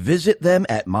security. Visit them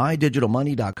at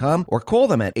MyDigitalMoney.com or call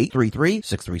them at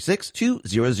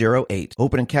 833-636-2008.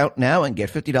 Open an account now and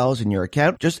get $50 in your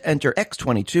account. Just enter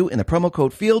X22 in the promo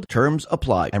code field. Terms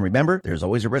apply. And remember, there's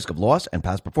always a risk of loss, and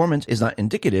past performance is not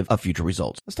indicative of future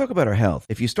results. Let's talk about our health.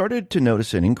 If you started to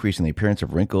notice an increase in the appearance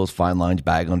of wrinkles, fine lines,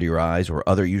 bag under your eyes, or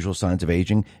other usual signs of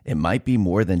aging, it might be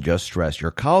more than just stress.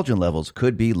 Your collagen levels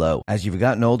could be low. As you've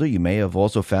gotten older, you may have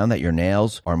also found that your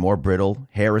nails are more brittle,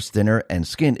 hair is thinner, and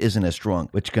skin isn't as strong,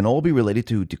 which can all be related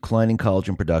to declining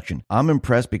collagen production. I'm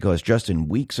impressed because just in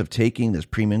weeks of taking this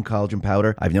premium collagen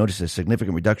powder, I've noticed a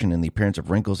significant reduction in the appearance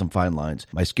of wrinkles and fine lines.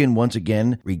 My skin once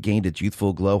again regained its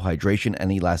youthful glow, hydration,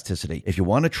 and elasticity. If you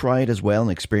want to try it as well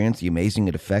and experience the amazing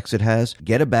effects it has,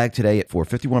 get a bag today for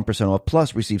 51% off,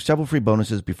 plus receive several free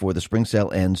bonuses before the spring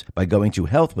sale ends by going to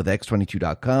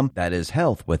healthwithx22.com. That is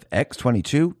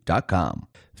healthwithx22.com.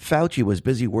 Fauci was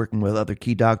busy working with other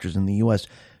key doctors in the U.S.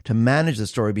 to manage the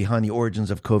story behind the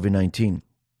origins of COVID-19.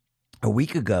 A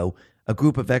week ago, a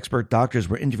group of expert doctors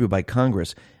were interviewed by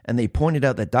Congress, and they pointed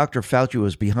out that Dr. Fauci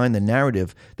was behind the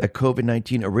narrative that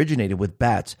COVID-19 originated with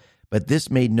bats, but this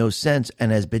made no sense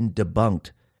and has been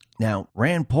debunked. Now,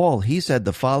 Rand Paul, he said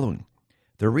the following: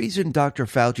 the reason Dr.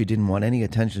 Fauci didn't want any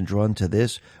attention drawn to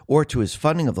this or to his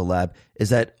funding of the lab is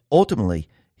that ultimately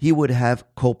he would have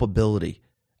culpability.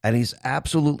 And he's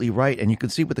absolutely right. And you can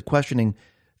see with the questioning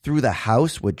through the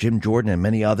House with Jim Jordan and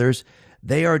many others,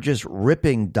 they are just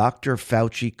ripping Dr.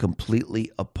 Fauci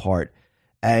completely apart.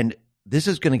 And this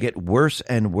is going to get worse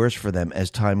and worse for them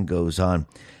as time goes on.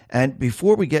 And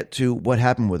before we get to what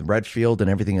happened with Redfield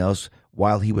and everything else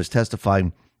while he was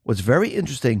testifying, what's very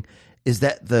interesting is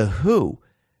that the WHO,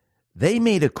 they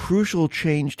made a crucial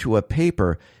change to a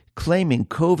paper claiming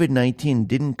COVID-19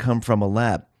 didn't come from a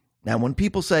lab. Now, when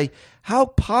people say, how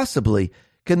possibly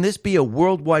can this be a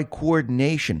worldwide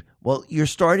coordination? Well, you're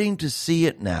starting to see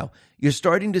it now. You're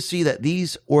starting to see that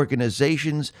these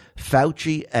organizations,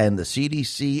 Fauci and the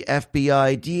CDC,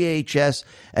 FBI, DHS,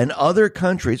 and other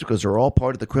countries, because they're all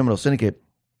part of the criminal syndicate,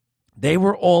 they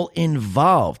were all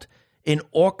involved in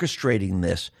orchestrating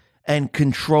this and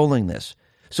controlling this.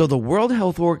 So the World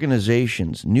Health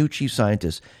Organization's new chief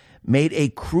scientist made a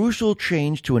crucial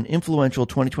change to an influential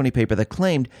 2020 paper that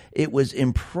claimed it was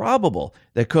improbable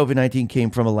that COVID-19 came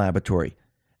from a laboratory.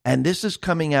 And this is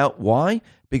coming out, why?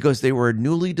 Because they were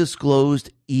newly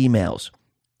disclosed emails.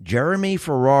 Jeremy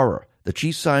Ferrara, the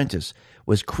chief scientist,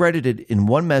 was credited in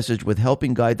one message with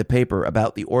helping guide the paper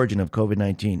about the origin of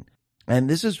COVID-19. And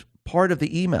this is part of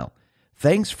the email.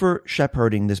 Thanks for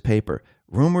shepherding this paper.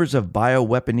 Rumors of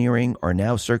bioweaponeering are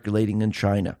now circulating in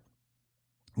China.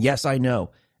 Yes, I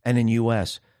know. And in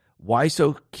U.S. Why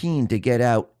so keen to get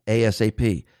out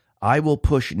ASAP? I will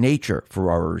push nature,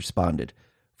 Ferrara responded.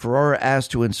 Ferrara asked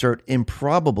to insert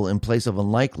improbable in place of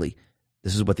unlikely.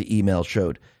 This is what the email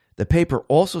showed. The paper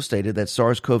also stated that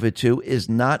SARS-CoV-2 is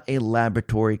not a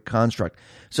laboratory construct.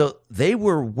 So they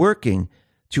were working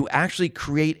to actually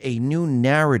create a new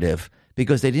narrative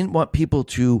because they didn't want people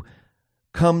to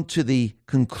come to the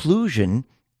conclusion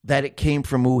that it came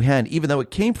from Wuhan, even though it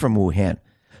came from Wuhan.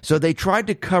 So they tried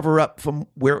to cover up from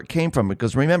where it came from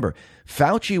because remember,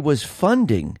 Fauci was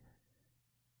funding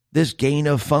this gain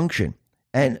of function.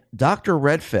 And Dr.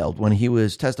 Redfield, when he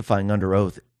was testifying under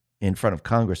oath in front of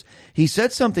Congress. He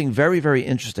said something very, very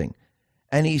interesting.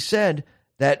 And he said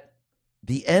that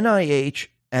the NIH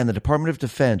and the Department of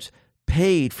Defense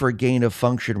paid for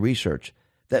gain-of-function research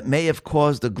that may have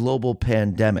caused the global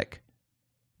pandemic.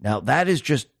 Now, that is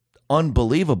just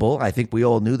unbelievable. I think we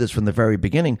all knew this from the very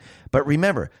beginning. But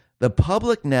remember, the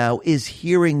public now is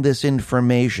hearing this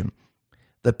information.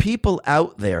 The people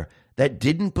out there that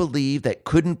didn't believe, that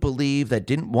couldn't believe, that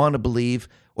didn't want to believe,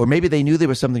 or maybe they knew there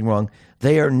was something wrong,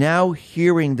 they are now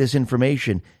hearing this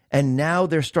information, and now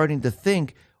they're starting to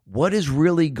think, what is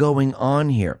really going on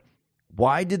here?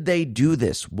 Why did they do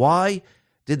this? Why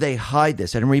did they hide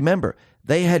this? And remember,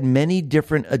 they had many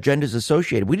different agendas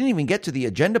associated. We didn't even get to the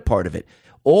agenda part of it.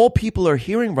 All people are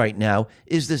hearing right now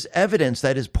is this evidence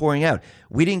that is pouring out.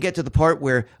 We didn't get to the part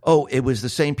where, it was the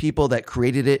same people that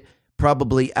created it,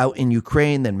 probably out in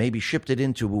Ukraine, then maybe shipped it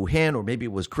into Wuhan, or maybe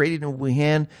it was created in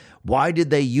Wuhan. Why did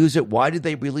they use it? Why did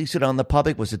they release it on the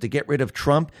public? Was it to get rid of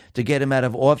Trump, to get him out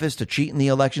of office, to cheat in the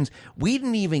elections? We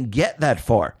didn't even get that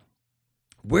far.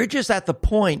 We're just at the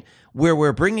point where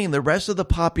we're bringing the rest of the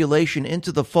population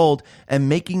into the fold and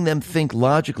making them think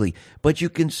logically. But you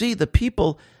can see the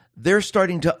people, they're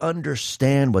starting to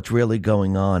understand what's really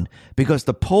going on, because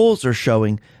the polls are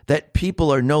showing that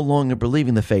people are no longer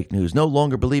believing the fake news, no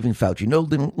longer believing Fauci, no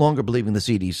longer believing the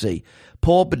CDC.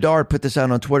 Paul Bedard put this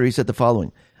out on Twitter. He said the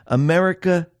following: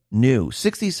 America knew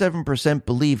 67%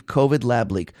 believed COVID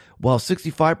lab leak, while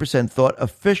 65% thought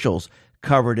officials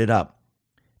covered it up.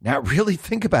 Now, really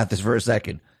think about this for a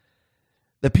second.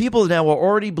 The people now are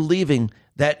already believing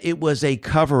that it was a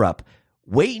cover-up.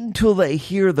 Wait until they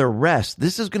hear the rest.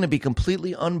 This is going to be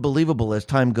completely unbelievable as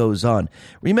time goes on.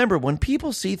 Remember, when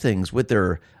people see things with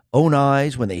their own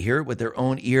eyes, when they hear it with their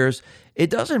own ears,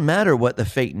 it doesn't matter what the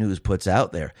fake news puts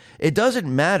out there. It doesn't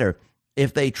matter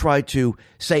if they try to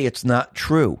say it's not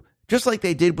true, just like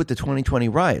they did with the 2020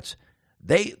 riots.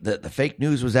 The fake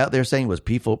news was out there saying it was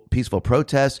peaceful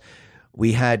protests.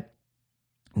 We had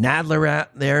Nadler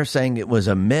out there saying it was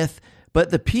a myth. But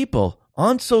the people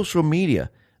on social media,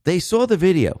 they saw the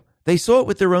video. They saw it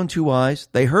with their own two eyes.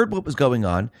 They heard what was going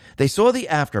on. They saw the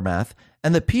aftermath.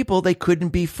 And the people, they couldn't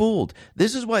be fooled.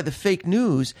 This is why the fake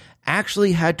news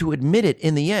actually had to admit it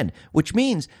in the end, which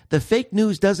means the fake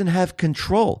news doesn't have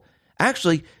control.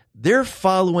 Actually, they're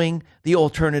following the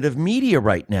alternative media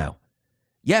right now.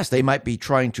 Yes, they might be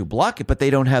trying to block it, but they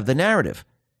don't have the narrative.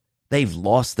 They've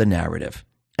lost the narrative,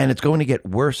 and it's going to get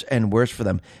worse and worse for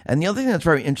them. And the other thing that's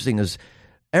very interesting is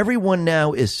everyone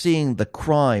now is seeing the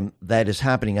crime that is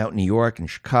happening out in New York and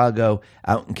Chicago,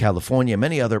 out in California,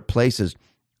 many other places.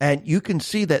 And you can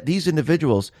see that these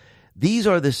individuals, these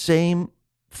are the same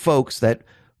folks that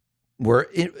were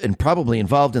and probably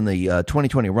involved in the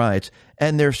 2020 riots,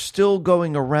 and they're still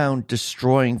going around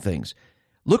destroying things.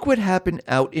 Look what happened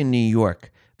out in New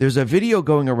York. There's a video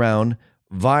going around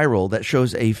viral that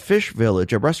shows a fish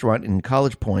village, a restaurant in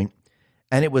College Point,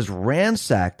 and it was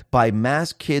ransacked by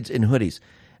masked kids in hoodies.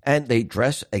 And they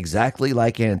dress exactly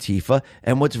like Antifa.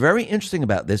 And what's very interesting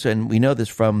about this, and we know this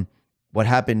from what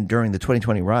happened during the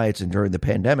 2020 riots and during the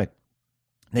pandemic,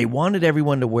 they wanted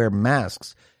everyone to wear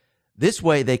masks. This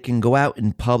way they can go out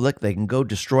in public, they can go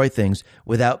destroy things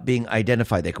without being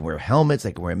identified. They can wear helmets,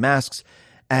 they can wear masks.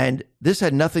 And this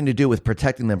had nothing to do with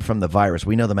protecting them from the virus.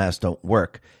 We know the masks don't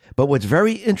work. But what's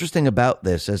very interesting about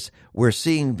this is we're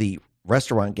seeing the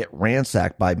restaurant get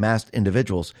ransacked by masked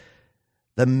individuals.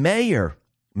 The Mayor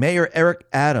Eric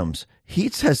Adams, he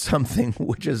says something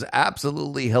which is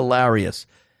absolutely hilarious.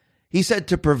 He said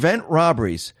to prevent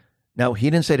robberies. Now, he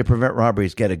didn't say to prevent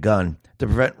robberies, get a gun. To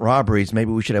prevent robberies,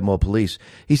 maybe we should have more police.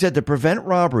 He said to prevent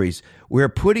robberies, we're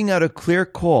putting out a clear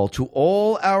call to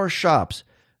all our shops.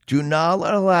 Do not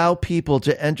allow people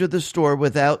to enter the store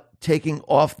without taking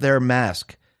off their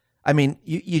mask. I mean,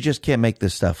 you just can't make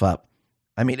this stuff up.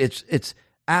 I mean, it's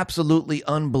absolutely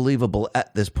unbelievable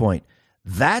at this point.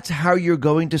 That's how you're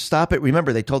going to stop it.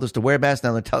 Remember, they told us to wear masks.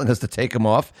 Now they're telling us to take them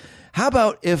off. How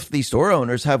about if the store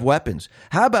owners have weapons?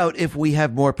 How about if we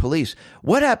have more police?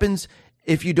 What happens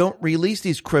if you don't release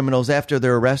these criminals after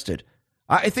they're arrested?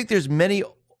 I think there's many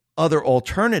other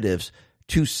alternatives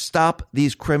to stop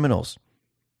these criminals.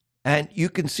 And you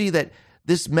can see that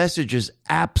this message is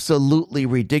absolutely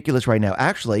ridiculous right now.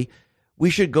 Actually, we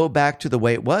should go back to the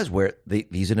way it was, where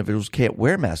these individuals can't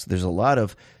wear masks. There's a lot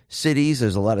of cities,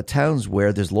 there's a lot of towns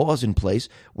where there's laws in place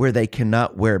where they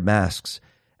cannot wear masks.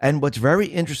 And what's very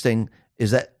interesting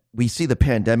is that we see the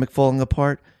pandemic falling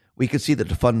apart. We can see that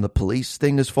the defund the police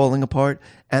thing is falling apart,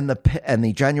 and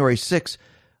the January 6th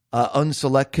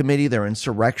Unselect Committee, their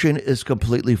insurrection, is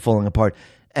completely falling apart.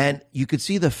 And you could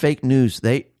see the fake news.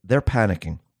 They're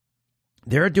panicking.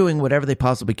 They're doing whatever they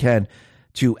possibly can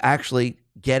to actually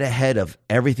get ahead of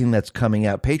everything that's coming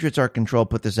out. Patriots Are Control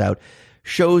put this out,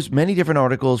 shows many different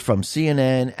articles from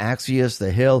CNN, Axios,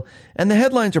 The Hill, and the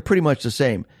headlines are pretty much the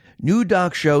same. New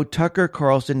doc show Tucker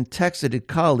Carlson texted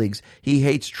colleagues he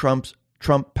hates Trump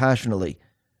passionately.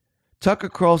 Tucker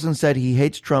Carlson said he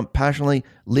hates Trump passionately.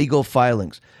 Legal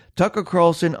filings. Tucker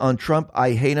Carlson on Trump,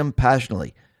 I hate him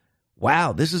passionately.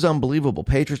 Wow, this is unbelievable.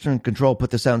 Patriots in Control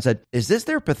put this out and said, is this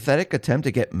their pathetic attempt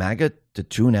to get MAGA to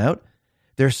tune out?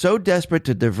 They're so desperate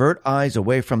to divert eyes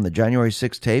away from the January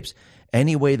 6 tapes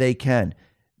any way they can.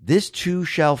 This too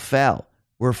shall fail.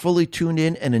 We're fully tuned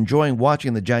in and enjoying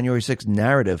watching the January 6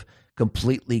 narrative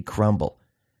completely crumble.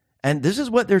 And this is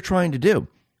what they're trying to do.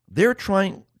 They're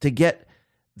trying to get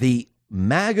the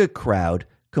MAGA crowd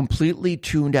completely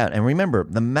tuned out. And remember,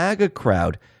 the MAGA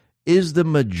crowd is the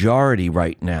majority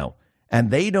right now. And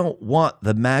they don't want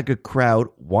the MAGA crowd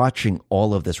watching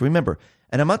all of this. Remember,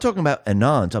 and I'm not talking about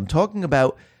anons. I'm talking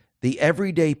about the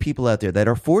everyday people out there that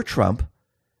are for Trump.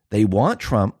 They want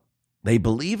Trump. They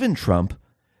believe in Trump,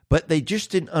 but they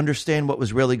just didn't understand what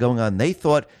was really going on. They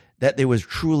thought that there was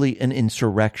truly an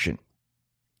insurrection.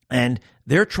 And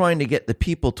they're trying to get the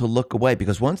people to look away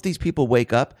because once these people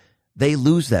wake up, they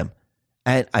lose them.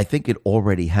 And I think it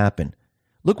already happened.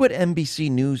 Look what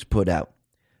NBC News put out.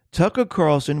 Tucker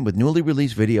Carlson, with newly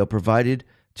released video provided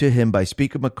to him by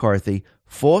Speaker McCarthy,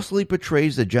 falsely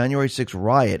portrays the January 6th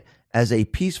riot as a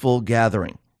peaceful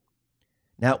gathering.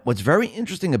 Now, what's very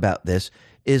interesting about this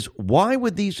is why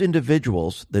would these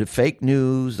individuals, the fake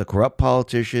news, the corrupt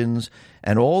politicians,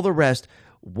 and all the rest,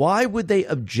 why would they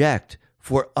object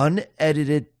for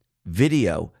unedited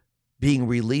video being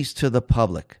released to the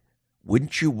public?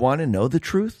 Wouldn't you want to know the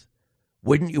truth?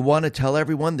 Wouldn't you want to tell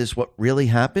everyone this what really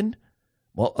happened?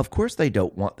 Well, of course they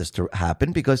don't want this to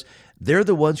happen because they're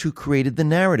the ones who created the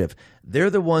narrative. They're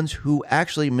the ones who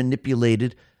actually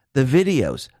manipulated the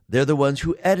videos. They're the ones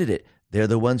who edited it. They're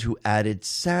the ones who added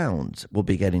sounds. We'll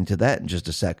be getting to that in just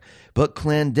a sec. But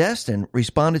Clandestine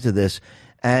responded to this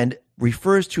and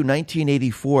refers to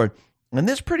 1984, and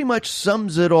this pretty much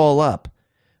sums it all up.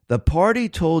 The party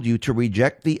told you to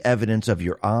reject the evidence of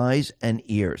your eyes and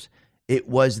ears. It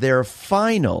was their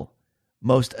final,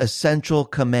 most essential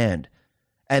command.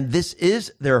 And this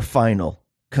is their final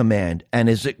command. And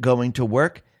is it going to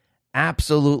work?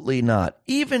 Absolutely not.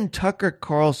 Even Tucker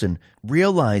Carlson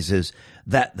realizes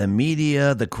that the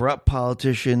media, the corrupt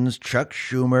politicians, Chuck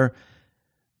Schumer,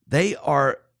 they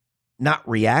are not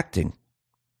reacting.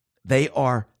 They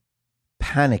are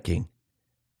panicking.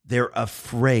 They're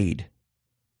afraid.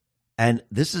 And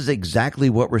this is exactly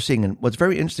what we're seeing. And what's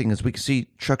very interesting is we can see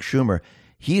Chuck Schumer.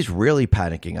 He's really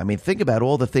panicking. I mean, think about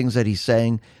all the things that he's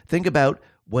saying. Think about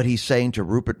what he's saying to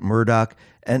Rupert Murdoch.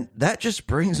 And that just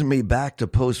brings me back to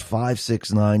post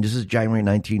 569. This is January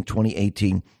 19,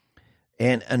 2018.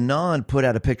 And Anon put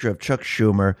out a picture of Chuck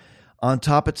Schumer. On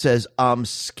top it says, I'm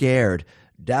scared.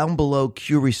 Down below,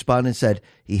 Q responded and said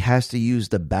he has to use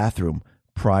the bathroom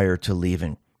prior to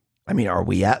leaving. I mean, are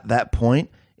we at that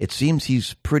point? It seems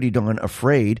he's pretty darn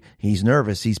afraid. He's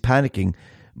nervous. He's panicking.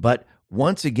 But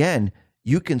once again,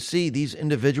 you can see these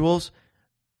individuals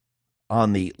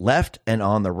on the left and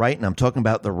on the right, and I'm talking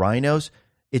about the rhinos.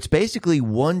 It's basically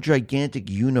one gigantic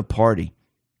uniparty.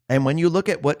 And when you look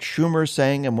at what Schumer is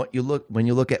saying and when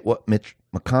you look at what Mitch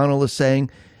McConnell is saying,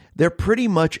 they're pretty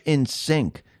much in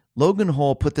sync. Logan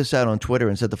Hall put this out on Twitter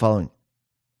and said the following.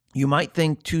 You might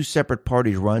think two separate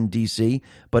parties run D.C.,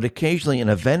 but occasionally an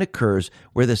event occurs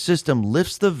where the system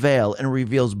lifts the veil and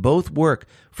reveals both work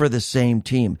for the same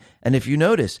team. And if you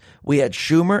notice, we had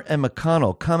Schumer and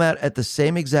McConnell come out at the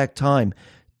same exact time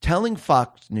telling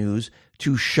Fox News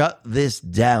to shut this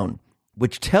down,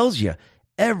 which tells you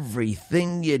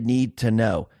everything you need to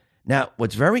know. Now,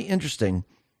 what's very interesting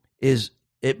is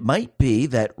it might be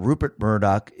that Rupert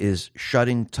Murdoch is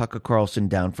shutting Tucker Carlson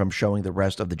down from showing the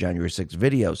rest of the January 6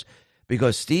 videos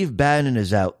because Steve Bannon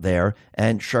is out there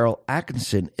and Cheryl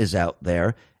Atkinson is out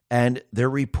there and they're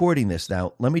reporting this.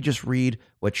 Now, let me just read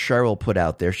what Cheryl put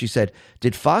out there. She said,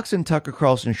 did Fox and Tucker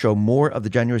Carlson show more of the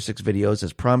January 6 videos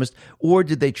as promised, or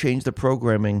did they change the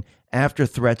programming after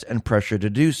threats and pressure to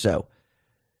do so?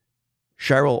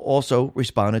 Cheryl also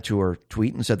responded to her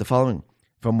tweet and said the following.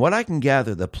 From what I can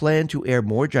gather, the plan to air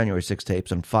more January 6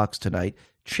 tapes on Fox tonight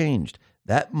changed.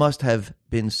 That must have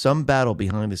been some battle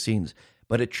behind the scenes,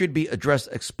 but it should be addressed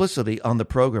explicitly on the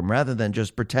program rather than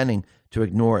just pretending to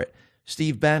ignore it.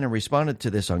 Steve Bannon responded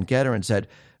to this on Getter and said,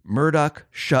 Murdoch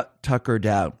shut Tucker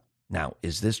down. Now,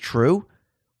 is this true?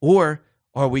 Or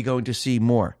are we going to see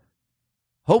more?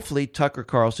 Hopefully, Tucker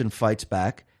Carlson fights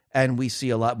back and we see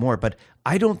a lot more, but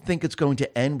I don't think it's going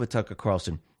to end with Tucker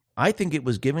Carlson. I think it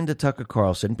was given to Tucker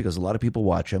Carlson, because a lot of people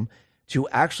watch him, to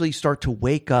actually start to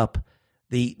wake up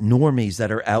the normies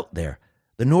that are out there.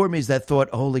 The normies that thought,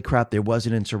 holy crap, there was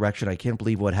an insurrection. I can't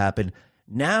believe what happened.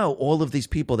 Now, all of these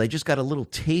people, they just got a little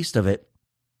taste of it.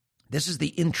 This is the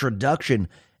introduction.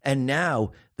 And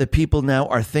now the people now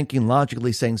are thinking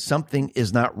logically, saying something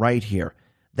is not right here.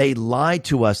 They lied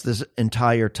to us this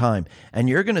entire time. And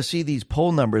you're going to see these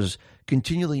poll numbers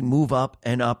continually move up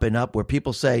and up and up, where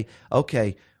people say,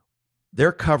 okay,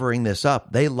 they're covering this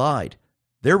up. They lied.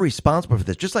 They're responsible for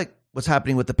this, just like what's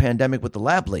happening with the pandemic with the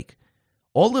lab leak.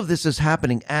 All of this is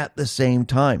happening at the same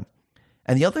time.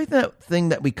 And the other thing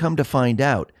that we come to find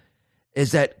out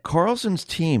is that Carlson's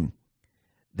team,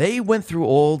 they went through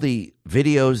all the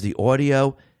videos, the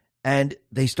audio, and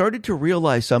they started to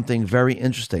realize something very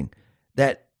interesting,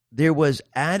 that there was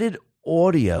added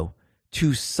audio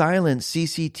to silent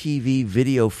CCTV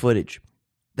video footage.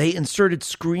 They inserted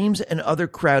screams and other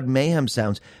crowd mayhem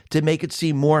sounds to make it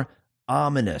seem more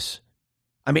ominous.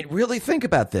 I mean, really think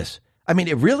about this. I mean,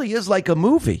 it really is like a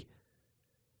movie.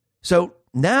 So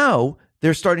now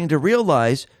they're starting to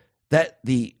realize that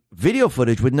the video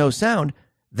footage with no sound,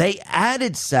 they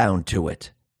added sound to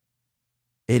it.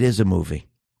 It is a movie.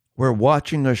 We're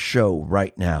watching a show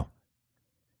right now.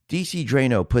 DC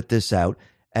Drano put this out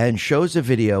and shows a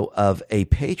video of a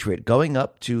patriot going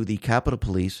up to the Capitol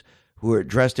Police who are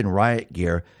dressed in riot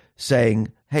gear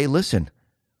saying, hey, listen,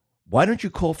 why don't you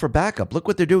call for backup? Look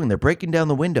what they're doing. They're breaking down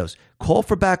the windows. Call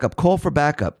for backup. Call for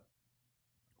backup.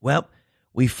 Well,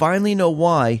 we finally know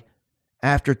why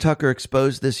after Tucker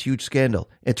exposed this huge scandal.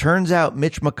 It turns out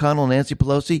Mitch McConnell and Nancy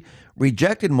Pelosi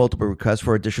rejected multiple requests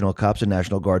for additional cops and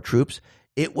National Guard troops.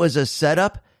 It was a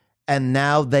setup, and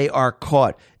now they are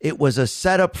caught. It was a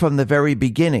setup from the very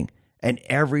beginning, and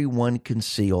everyone can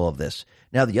see all of this.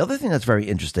 Now, the other thing that's very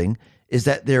interesting is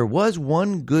that there was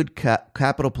one good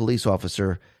Capitol Police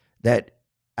officer that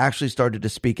actually started to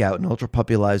speak out. And Ultra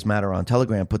Puppy Lives Matter on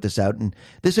Telegram put this out, and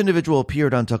this individual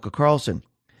appeared on Tucker Carlson.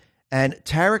 And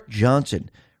Tarek Johnson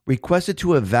requested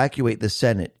to evacuate the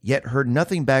Senate, yet heard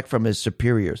nothing back from his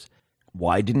superiors.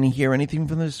 Why didn't he hear anything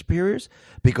from the superiors?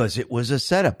 Because it was a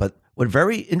setup. But what's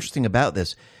very interesting about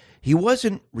this, he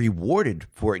wasn't rewarded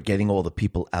for getting all the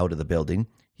people out of the building.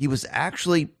 He was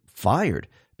actually fired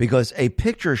because a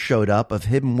picture showed up of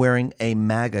him wearing a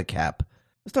MAGA cap.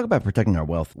 Let's talk about protecting our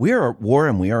wealth. We are at war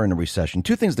and we are in a recession.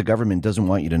 Two things the government doesn't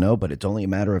want you to know, but it's only a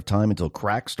matter of time until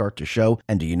cracks start to show.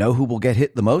 And do you know who will get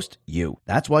hit the most? You.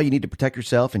 That's why you need to protect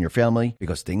yourself and your family,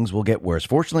 because things will get worse.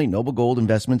 Fortunately, Noble Gold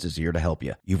Investments is here to help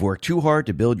you. You've worked too hard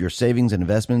to build your savings and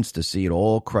investments to see it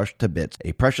all crushed to bits.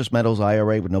 A precious metals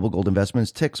IRA with Noble Gold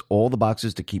Investments ticks all the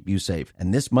boxes to keep you safe.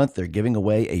 And this month, they're giving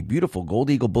away a beautiful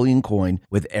Gold Eagle bullion coin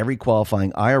with every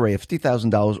qualifying IRA of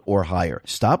 $50,000 or higher.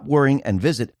 Stop worrying and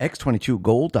visit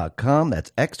X22Gold.com.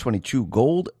 That's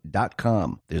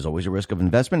X22Gold.com. There's always a risk of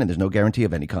investment and there's no guarantee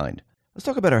of any kind. Let's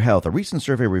talk about our health. A recent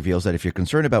survey reveals that if you're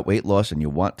concerned about weight loss and you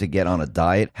want to get on a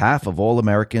diet, half of all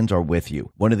Americans are with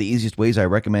you. One of the easiest ways I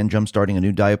recommend jumpstarting a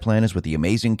new diet plan is with the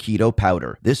amazing keto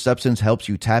powder. This substance helps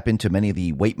you tap into many of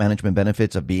the weight management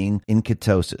benefits of being in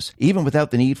ketosis, even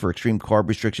without the need for extreme carb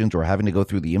restrictions or having to go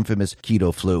through the infamous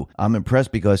keto flu. I'm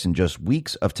impressed because in just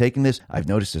weeks of taking this, I've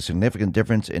noticed a significant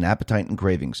difference in appetite and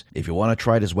cravings. If you want to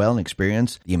try it as well and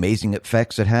experience the amazing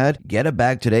effects it had, get a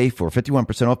bag today for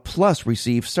 51% off, plus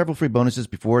receive several free bonuses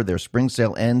before their spring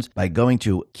sale ends by going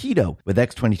to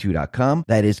keto-with-x22.com.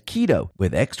 That is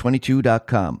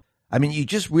keto-with-x22.com. I mean, you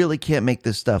just really can't make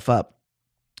this stuff up.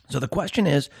 So the question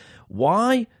is,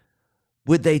 why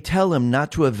would they tell him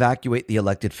not to evacuate the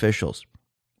elected officials?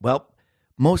 Well,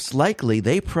 most likely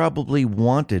they probably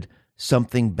wanted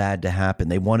something bad to happen.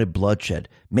 They wanted bloodshed,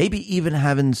 maybe even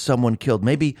having someone killed.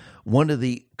 Maybe one of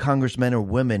the congressmen or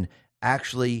women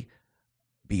actually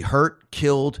be hurt,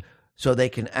 killed, so they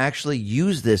can actually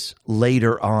use this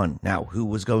later on. Now, who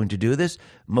was going to do this?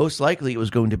 Most likely it was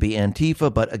going to be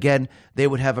Antifa, but again, they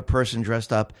would have a person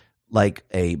dressed up like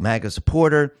a MAGA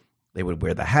supporter. They would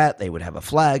wear the hat, they would have a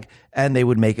flag, and they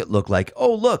would make it look like,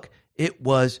 oh, look, it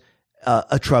was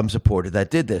a Trump supporter that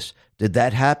did this. Did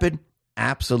that happen?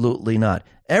 Absolutely not.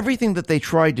 Everything that they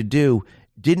tried to do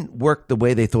didn't work the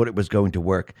way they thought it was going to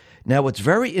work. Now, what's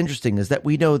very interesting is that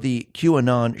we know the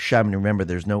QAnon shaman. Remember,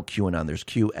 there's no QAnon, there's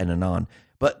Q and Anon.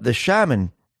 But the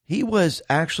shaman, he was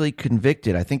actually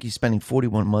convicted. I think he's spending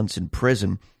 41 months in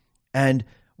prison. And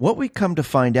what we come to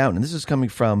find out, and this is coming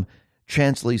from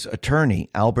Chansley's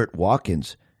attorney, Albert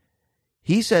Watkins,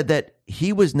 he said that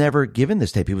he was never given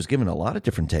this tape. He was given a lot of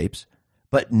different tapes,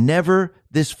 but never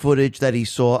this footage that he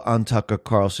saw on Tucker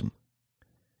Carlson.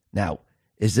 Now,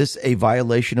 is this a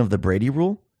violation of the Brady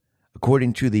rule?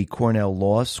 According to the Cornell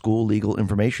Law School Legal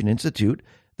Information Institute,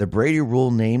 the Brady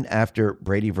Rule, named after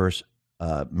Brady versus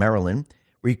Maryland,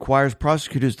 requires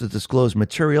prosecutors to disclose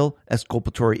material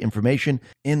exculpatory information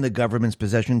in the government's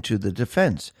possession to the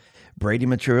defense. Brady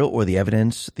material, or the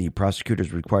evidence the prosecutor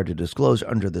is required to disclose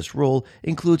under this rule,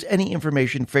 includes any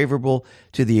information favorable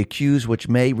to the accused which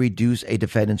may reduce a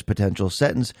defendant's potential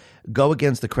sentence, go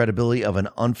against the credibility of an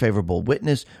unfavorable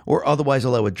witness, or otherwise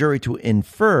allow a jury to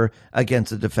infer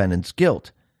against the defendant's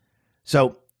guilt.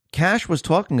 So Kash was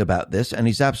talking about this, and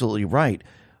he's absolutely right.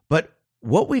 But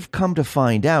what we've come to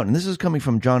find out, and this is coming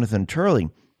from Jonathan Turley,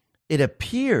 it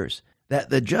appears that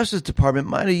the Justice Department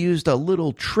might have used a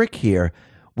little trick here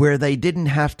where they didn't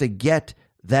have to get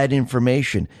that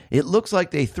information. It looks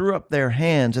like they threw up their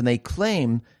hands and they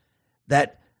claim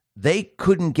that they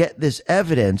couldn't get this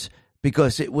evidence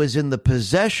because it was in the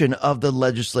possession of the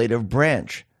legislative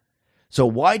branch. So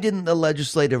why didn't the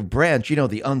legislative branch,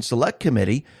 the Unselect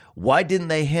Committee, why didn't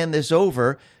they hand this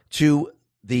over to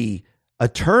the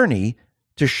attorney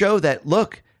to show that,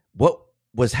 look, what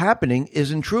was happening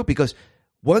isn't true? Because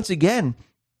once again,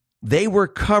 they were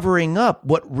covering up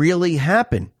what really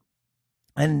happened.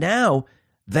 And now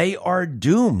they are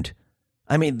doomed.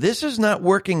 I mean, this is not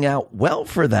working out well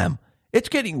for them. It's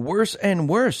getting worse and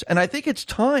worse. And I think it's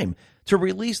time to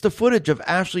release the footage of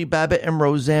Ashley Babbitt and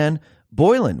Roseanne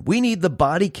Boylan. We need the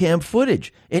body cam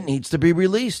footage. It needs to be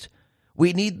released.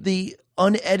 We need the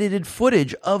unedited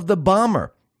footage of the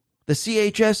bomber. The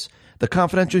CHS, the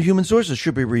confidential human sources,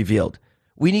 should be revealed.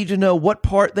 We need to know what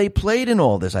part they played in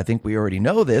all this. I think we already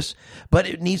know this, but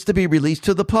it needs to be released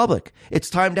to the public.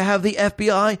 It's time to have the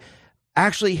FBI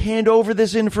actually hand over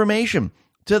this information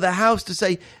to the House to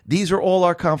say, these are all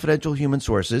our confidential human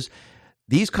sources.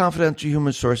 These confidential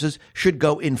human sources should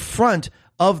go in front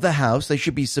of the House. They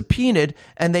should be subpoenaed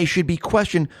and they should be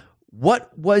questioned.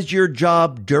 What was your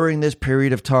job during this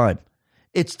period of time?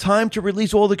 It's time to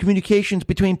release all the communications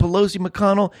between Pelosi,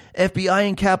 McConnell, FBI,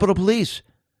 and Capitol Police.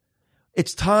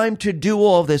 It's time to do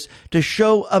all of this to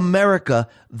show America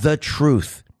the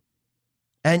truth.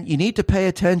 And you need to pay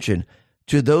attention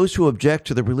to those who object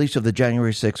to the release of the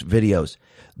January 6th videos.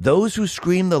 Those who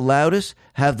scream the loudest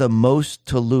have the most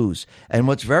to lose. And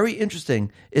what's very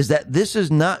interesting is that this is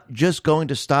not just going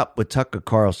to stop with Tucker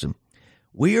Carlson.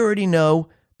 We already know,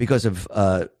 because of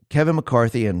Kevin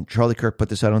McCarthy, and Charlie Kirk put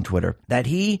this out on Twitter, that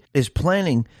he is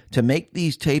planning to make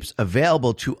these tapes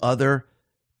available to other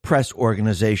press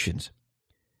organizations.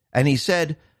 And he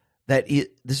said that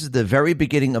this is the very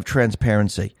beginning of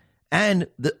transparency, and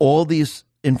that all these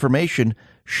information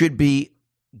should be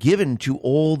given to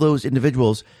all those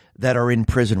individuals that are in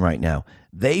prison right now.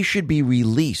 They should be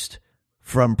released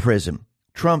from prison.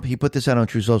 Trump, he put this out on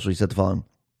True Social. He said the following: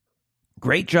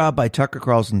 "Great job by Tucker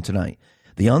Carlson tonight.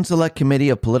 The Unselect Committee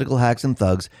of Political Hacks and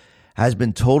Thugs has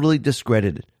been totally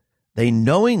discredited. They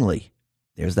knowingly,"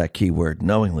 there's that key word,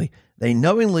 knowingly, "they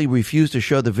knowingly refused to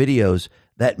show the videos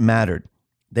that mattered.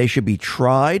 They should be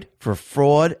tried for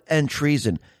fraud and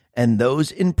treason, and those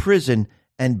in prison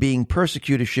and being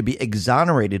persecuted should be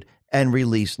exonerated and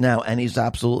released now." And he's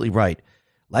absolutely right.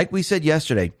 Like we said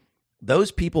yesterday, those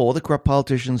people, all the corrupt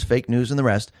politicians, fake news, and the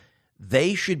rest,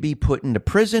 they should be put into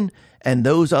prison, and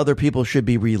those other people should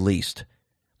be released.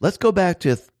 Let's go back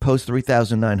to post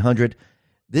 3900.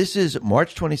 This is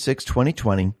March 26,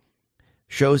 2020.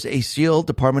 Shows a sealed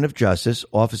Department of Justice,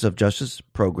 Office of Justice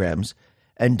Programs.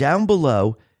 And down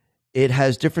below, it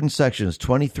has different sections: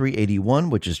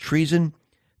 2381, which is treason;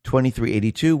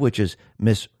 2382, which is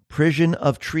misprision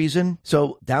of treason.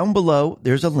 So down below,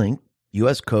 there's a link,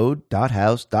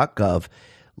 uscode.house.gov.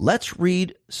 Let's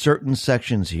read certain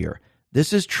sections here.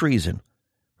 This is treason.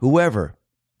 Whoever,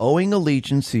 owing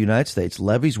allegiance to the United States,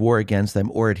 levies war against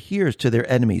them or adheres to their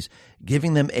enemies,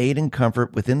 giving them aid and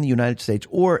comfort within the United States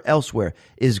or elsewhere,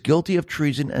 is guilty of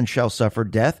treason and shall suffer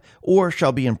death, or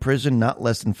shall be imprisoned not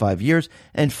less than 5 years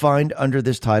and fined under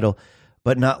this title,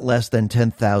 but not less than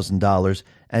 $10,000,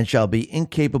 and shall be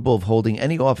incapable of holding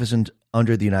any office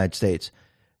under the United States.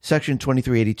 Section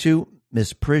 2382,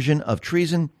 misprision of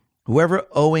treason. Whoever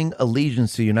owing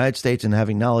allegiance to the United States and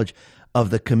having knowledge of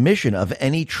the commission of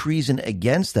any treason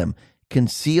against them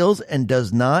conceals and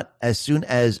does not, as soon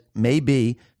as may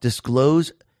be,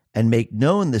 disclose and make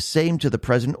known the same to the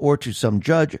president or to some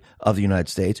judge of the United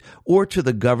States or to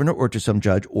the governor or to some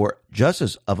judge or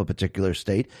justice of a particular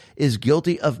state, is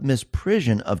guilty of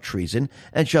misprision of treason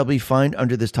and shall be fined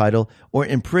under this title or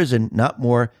imprisoned not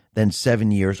more than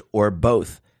 7 years or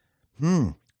both.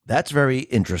 That's very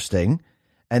interesting.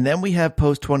 And then we have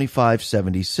post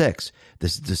 2576.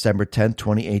 This is December 10th,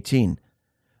 2018.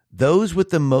 Those with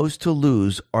the most to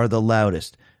lose are the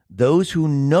loudest. Those who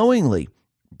knowingly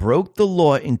broke the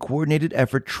law in coordinated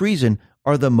effort treason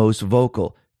are the most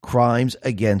vocal crimes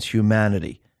against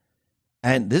humanity.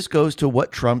 And this goes to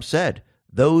what Trump said,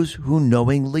 those who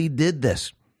knowingly did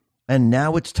this. And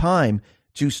now it's time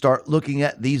to start looking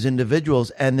at these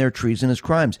individuals and their treasonous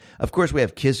crimes. Of course, we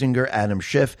have Kissinger, Adam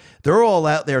Schiff. They're all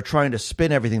out there trying to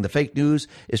spin everything. The fake news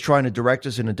is trying to direct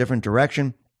us in a different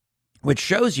direction, which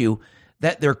shows you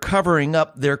that they're covering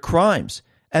up their crimes.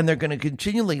 And they're going to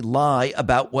continually lie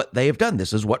about what they have done.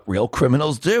 This is what real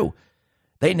criminals do.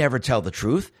 They never tell the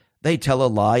truth. They tell a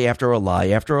lie after a lie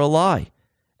after a lie.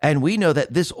 And we know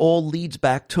that this all leads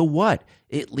back to what?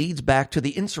 It leads back to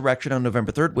the insurrection on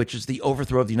November 3rd, which is the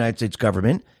overthrow of the United States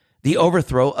government, the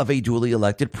overthrow of a duly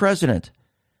elected president.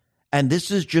 And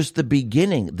this is just the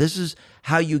beginning. This is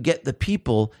how you get the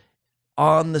people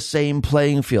on the same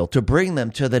playing field to bring them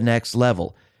to the next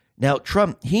level. Now,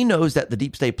 Trump, he knows that the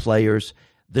deep state players,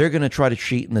 they're going to try to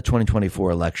cheat in the 2024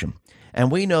 election.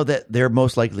 And we know that they're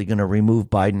most likely going to remove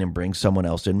Biden and bring someone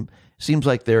else in. Seems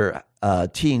like they're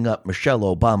teeing up Michelle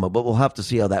Obama, but we'll have to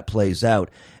see how that plays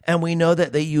out. And we know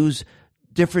that they use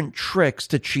different tricks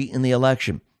to cheat in the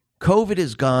election. COVID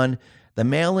is gone. The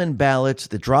mail-in ballots,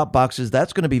 the drop boxes,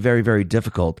 that's going to be very, very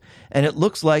difficult. And it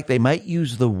looks like they might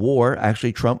use the war.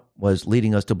 Actually, Trump was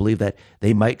leading us to believe that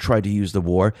they might try to use the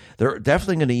war. They're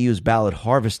definitely going to use ballot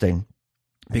harvesting,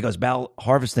 because ballot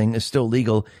harvesting is still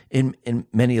legal in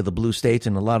many of the blue states,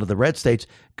 and a lot of the red states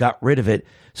got rid of it.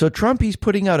 So Trump, he's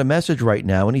putting out a message right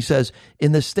now, and he says,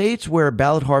 in the states where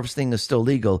ballot harvesting is still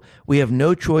legal, we have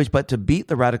no choice but to beat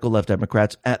the radical left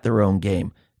Democrats at their own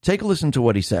game. Take a listen to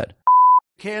what he said.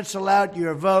 Cancel out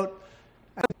your vote.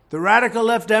 The radical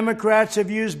left Democrats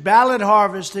have used ballot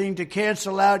harvesting to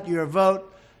cancel out your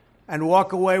vote and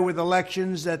walk away with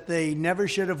elections that they never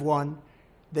should have won.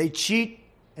 They cheat.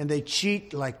 And they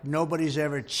cheat like nobody's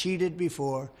ever cheated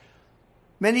before.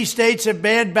 Many states have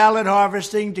banned ballot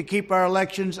harvesting to keep our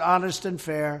elections honest and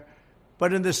fair.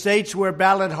 But in the states where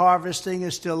ballot harvesting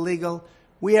is still legal,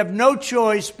 we have no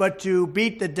choice but to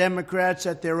beat the Democrats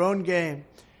at their own game.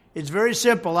 It's very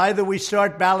simple. Either we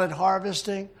start ballot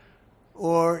harvesting,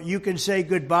 or you can say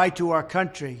goodbye to our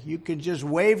country. You can just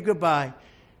wave goodbye,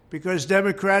 because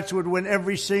Democrats would win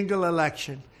every single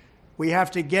election. We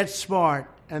have to get smart.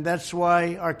 And that's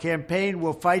why our campaign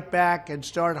will fight back and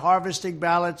start harvesting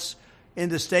ballots in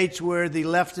the states where the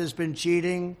left has been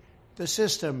cheating the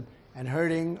system and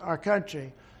hurting our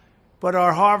country. But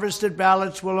our harvested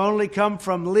ballots will only come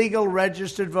from legal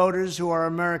registered voters who are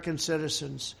American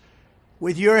citizens.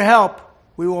 With your help,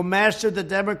 we will master the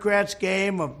Democrats'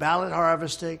 game of ballot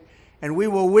harvesting, and we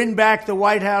will win back the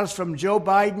White House from Joe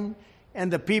Biden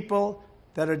and the people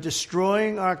that are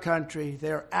destroying our country.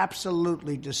 They're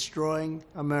absolutely destroying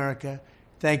America.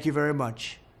 Thank you very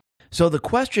much. So the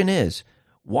question is,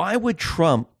 why would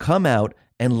Trump come out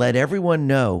and let everyone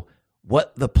know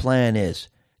what the plan is?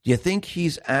 Do you think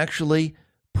he's actually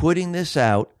putting this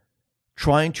out,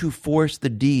 trying to force the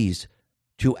D's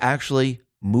to actually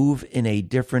move in a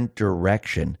different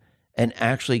direction and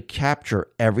actually capture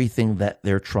everything that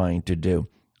they're trying to do?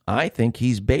 I think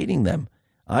he's baiting them.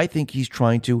 I think he's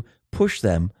trying to push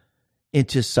them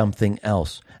into something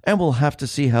else. And we'll have to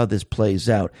see how this plays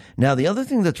out. Now, the other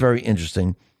thing that's very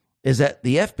interesting is that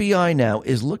the FBI now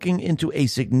is looking into a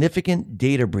significant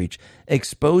data breach,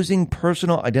 exposing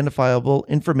personal identifiable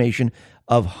information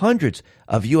of hundreds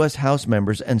of U.S. House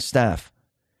members and staff.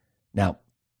 Now,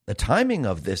 the timing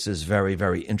of this is very,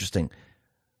 very interesting.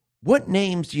 What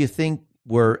names do you think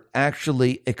were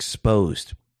actually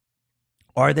exposed?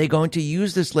 Are they going to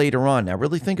use this later on? Now,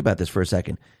 really think about this for a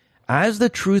second. As the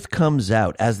truth comes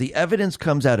out, as the evidence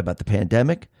comes out about the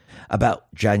pandemic,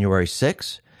 about January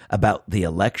 6th, about the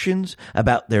elections,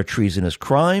 about their treasonous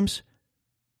crimes,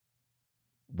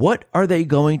 what are they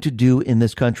going to do in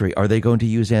this country? Are they going to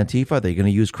use Antifa? Are they going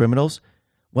to use criminals?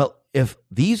 Well, if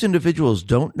these individuals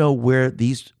don't know where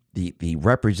the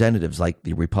representatives, like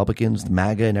the Republicans, the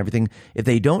MAGA and everything, if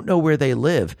they don't know where they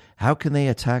live, how can they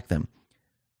attack them?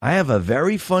 I have a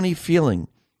very funny feeling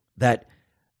that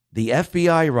the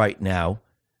FBI right now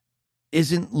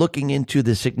isn't looking into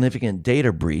the significant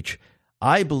data breach.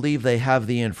 I believe they have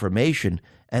the information,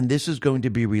 and this is going to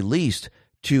be released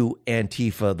to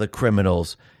Antifa, the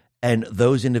criminals, and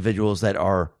those individuals that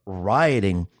are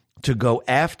rioting to go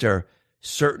after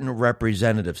certain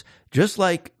representatives. Just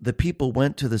like the people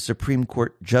went to the Supreme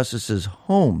Court justices'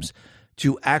 homes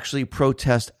to actually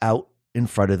protest out in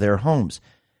front of their homes.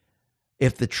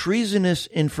 If the treasonous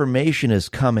information is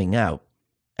coming out,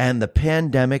 and the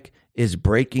pandemic is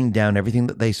breaking down everything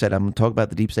that they said, I'm going to talk about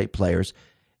the deep state players.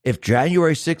 If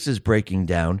January 6th is breaking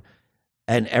down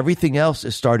and everything else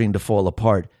is starting to fall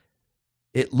apart,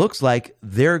 it looks like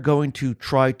they're going to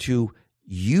try to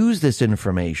use this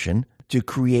information to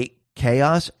create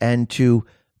chaos and to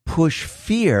push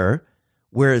fear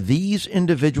where these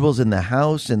individuals in the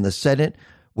House and the Senate,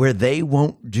 where they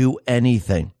won't do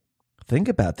anything. Think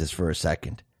about this for a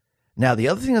second. Now, the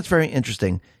other thing that's very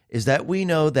interesting is that we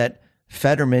know that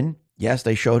Fetterman, yes,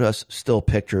 they showed us still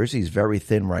pictures. He's very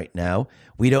thin right now.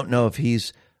 We don't know if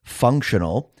he's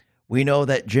functional. We know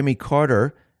that Jimmy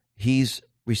Carter, he's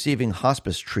receiving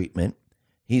hospice treatment.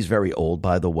 He's very old,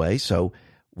 by the way. So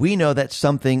we know that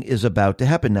something is about to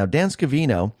happen. Now, Dan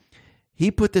Scavino,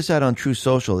 he put this out on True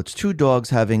Social. It's two dogs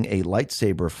having a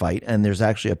lightsaber fight, and there's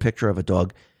actually a picture of a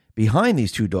dog behind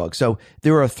these two dogs. So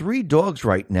there are three dogs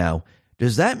right now.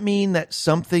 Does that mean that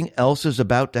something else is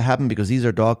about to happen? Because these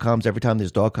are dog comms. Every time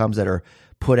there's dog comms that are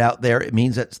put out there, it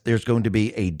means that there's going to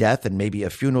be a death and maybe a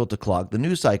funeral to clog the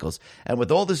news cycles. And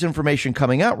with all this information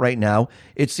coming out right now,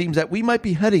 it seems that we might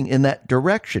be heading in that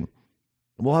direction.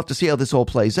 We'll have to see how this all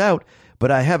plays out.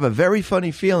 But I have a very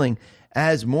funny feeling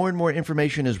as more and more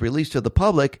information is released to the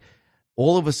public,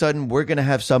 all of a sudden we're going to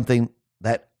have something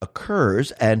that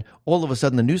occurs, and all of a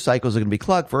sudden the news cycles are going to be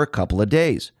clogged for a couple of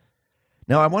days.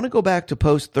 Now, I want to go back to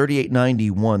post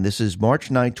 3891. This is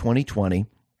March 9, 2020,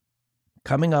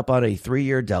 coming up on a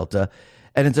 3-year delta,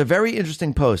 and it's a very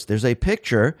interesting post. There's a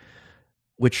picture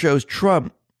which shows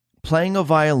Trump playing a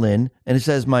violin, and it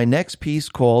says, "My next piece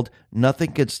called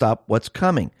Nothing Can Stop What's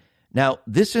Coming." Now,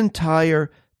 this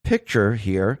entire picture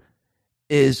here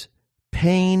is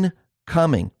pain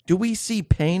coming. Do we see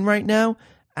pain right now?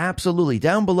 Absolutely.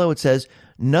 Down below it says,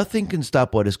 "Nothing can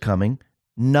stop what is coming."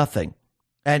 Nothing.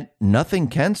 And nothing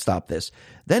can stop this.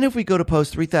 Then if we go to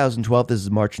post 3012, this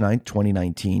is March 9th,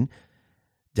 2019.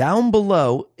 Down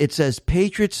below, it says,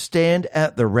 "Patriots stand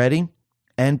at the ready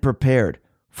and prepared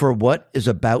for what is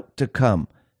about to come,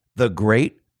 the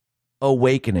Great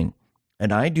Awakening."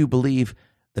 And I do believe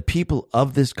the people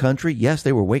of this country, yes,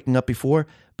 they were waking up before,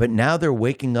 but now they're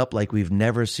waking up like we've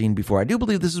never seen before. I do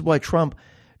believe this is why Trump,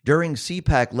 during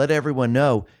CPAC, let everyone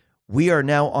know we are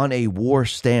now on a war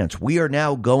stance. We are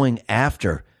now going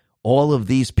after all of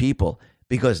these people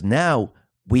because now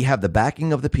we have the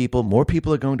backing of the people. More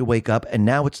people are going to wake up, and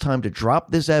now it's time to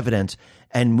drop this evidence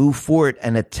and move forward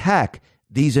and attack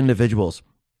these individuals.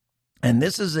 And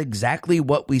this is exactly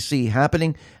what we see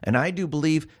happening, and I do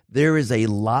believe there is a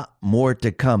lot more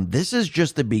to come. This is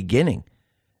just the beginning.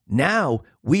 Now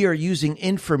we are using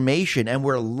information, and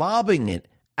we're lobbing it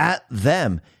at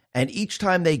them, and each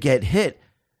time they get hit,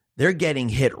 they're getting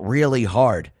hit really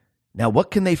hard. Now, what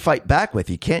can they fight back with?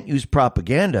 You can't use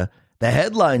propaganda. The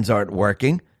headlines aren't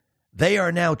working. They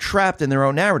are now trapped in their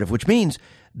own narrative, which means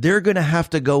they're going to have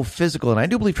to go physical. And I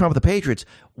do believe Trump and the Patriots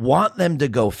want them to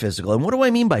go physical. And what do I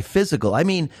mean by physical? I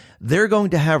mean, they're going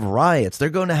to have riots. They're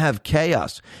going to have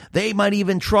chaos. They might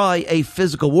even try a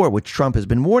physical war, which Trump has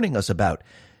been warning us about.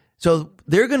 So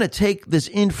they're going to take this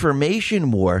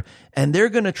information war and they're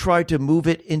going to try to move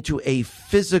it into a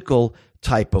physical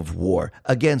type of war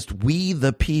against we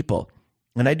the people.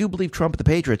 And I do believe Trump and the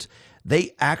Patriots,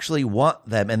 they actually want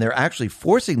them, and they're actually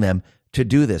forcing them to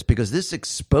do this because this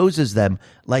exposes them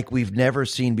like we've never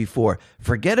seen before.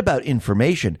 Forget about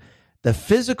information. The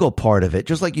physical part of it,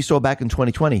 just like you saw back in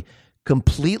 2020,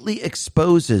 completely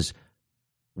exposes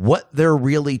what they're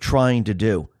really trying to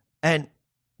do. And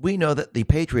we know that the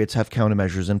Patriots have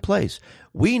countermeasures in place.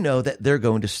 We know that they're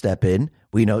going to step in.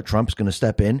 We know Trump's going to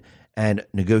step in and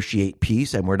negotiate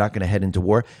peace, and we're not going to head into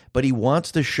war. But he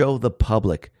wants to show the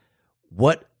public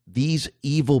what these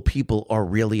evil people are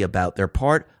really about. They're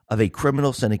part of a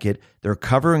criminal syndicate. They're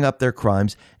covering up their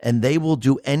crimes, and they will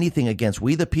do anything against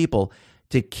we the people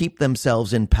to keep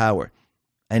themselves in power.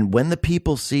 And when the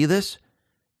people see this,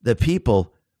 the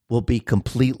people will be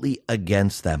completely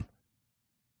against them.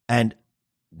 And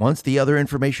once the other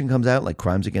information comes out, like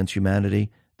crimes against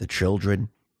humanity, the children,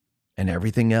 and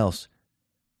everything else,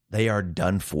 they are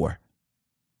done for.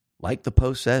 Like the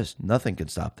post says, nothing can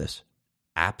stop this.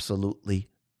 Absolutely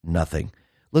nothing.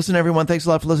 Listen, everyone, thanks a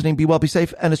lot for listening. Be well, be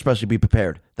safe, and especially be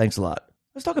prepared. Thanks a lot.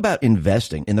 Let's talk about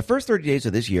investing. In the first 30 days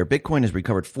of this year, Bitcoin has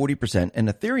recovered 40% and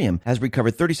Ethereum has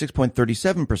recovered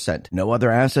 36.37%. No other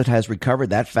asset has recovered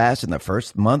that fast in the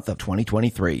first month of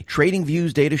 2023.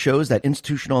 TradingView's data shows that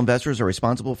institutional investors are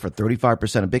responsible for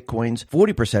 35% of Bitcoin's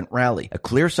 40% rally, a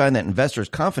clear sign that investors'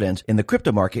 confidence in the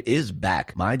crypto market is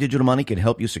back. My Digital Money can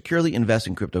help you securely invest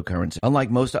in cryptocurrency.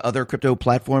 Unlike most other crypto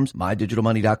platforms,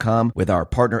 MyDigitalMoney.com, with our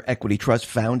partner Equity Trust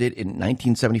founded in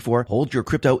 1974, holds your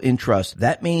crypto in trust.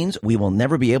 That means we will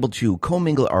never be able to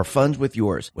commingle our funds with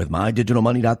yours. With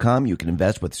MyDigitalMoney.com, you can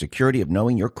invest with security of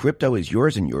knowing your crypto is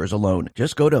yours and yours alone.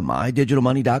 Just go to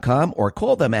MyDigitalMoney.com or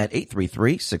call them at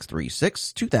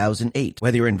 833-636-2008.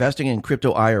 Whether you're investing in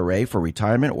crypto IRA for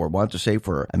retirement or want to save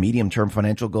for a medium-term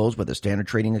financial goals with a standard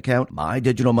trading account,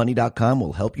 MyDigitalMoney.com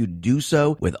will help you do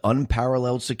so with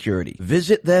unparalleled security.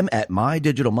 Visit them at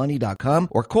MyDigitalMoney.com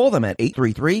or call them at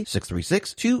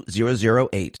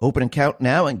 833-636-2008. Open an account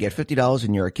now and get $50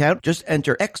 in your account. Just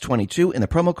enter X22 in the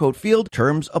promo code field.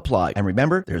 Terms apply. And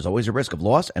remember, there's always a risk of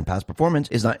loss, and past performance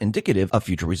is not indicative of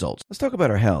future results. Let's talk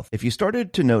about our health. If you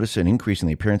started to notice an increase in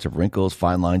the appearance of wrinkles,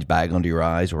 fine lines, bag under your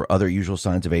eyes, or other usual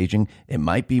signs of aging, it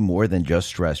might be more than just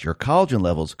stress. Your collagen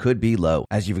levels could be low.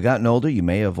 As you've gotten older, you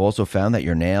may have also found that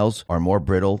your nails are more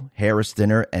brittle, hair is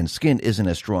thinner, and skin isn't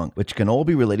as strong, which can all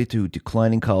be related to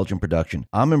declining collagen production.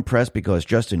 I'm impressed because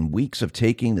just in weeks of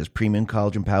taking this premium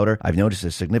collagen powder, I've noticed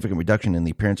a significant reduction in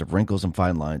the appearance of wrinkles and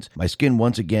fine lines. My skin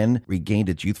once again regained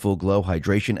its youthful glow,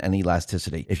 hydration, and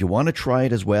elasticity. If you want to try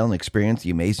it as well and experience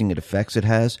the amazing effects it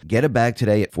has, get a bag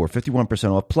today for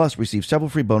 51% off, plus receive several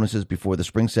free bonuses before the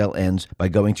spring sale ends by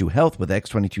going to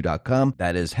healthwithx22.com.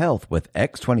 That is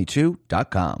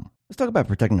healthwithx22.com. Let's talk about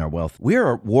protecting our wealth. We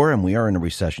are at war and we are in a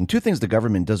recession. Two things the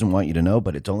government doesn't want you to know,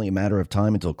 but it's only a matter of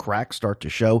time until cracks start to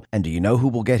show. And do you know who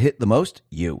will get hit the most?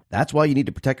 You. That's why you need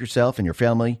to protect yourself and your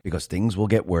family, because things will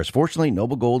get worse. Fortunately,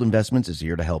 Noble Gold Investments is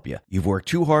here to help you. You've worked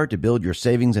too hard to build your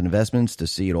savings and investments to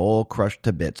see it all crushed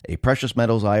to bits. A precious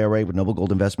metals IRA with Noble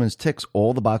Gold Investments ticks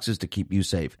all the boxes to keep you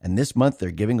safe. And this month,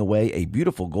 they're giving away a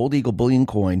beautiful Gold Eagle bullion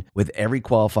coin with every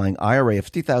qualifying IRA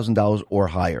of $50,000 or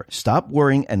higher. Stop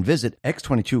worrying and visit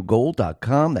X22Gold.com.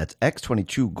 That's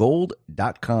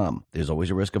X22Gold.com. There's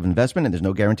always a risk of investment and there's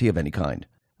no guarantee of any kind.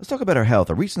 Let's talk about our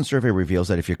health. A recent survey reveals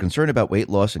that if you're concerned about weight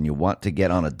loss and you want to get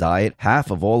on a diet,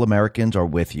 half of all Americans are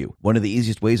with you. One of the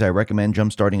easiest ways I recommend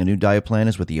jumpstarting a new diet plan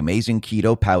is with the amazing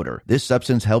keto powder. This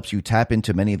substance helps you tap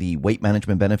into many of the weight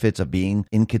management benefits of being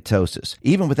in ketosis,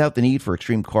 even without the need for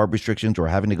extreme carb restrictions or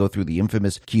having to go through the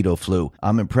infamous keto flu.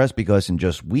 I'm impressed because in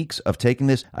just weeks of taking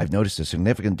this, I've noticed a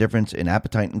significant difference in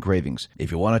appetite and cravings. If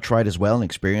you want to try it as well and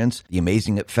experience the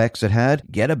amazing effects it had,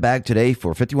 get a bag today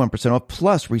for 51% off,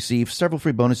 plus receive several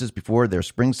free bonuses before their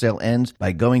spring sale ends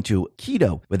by going to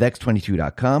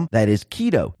KetoWithX22.com. That is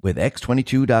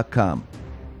KetoWithX22.com.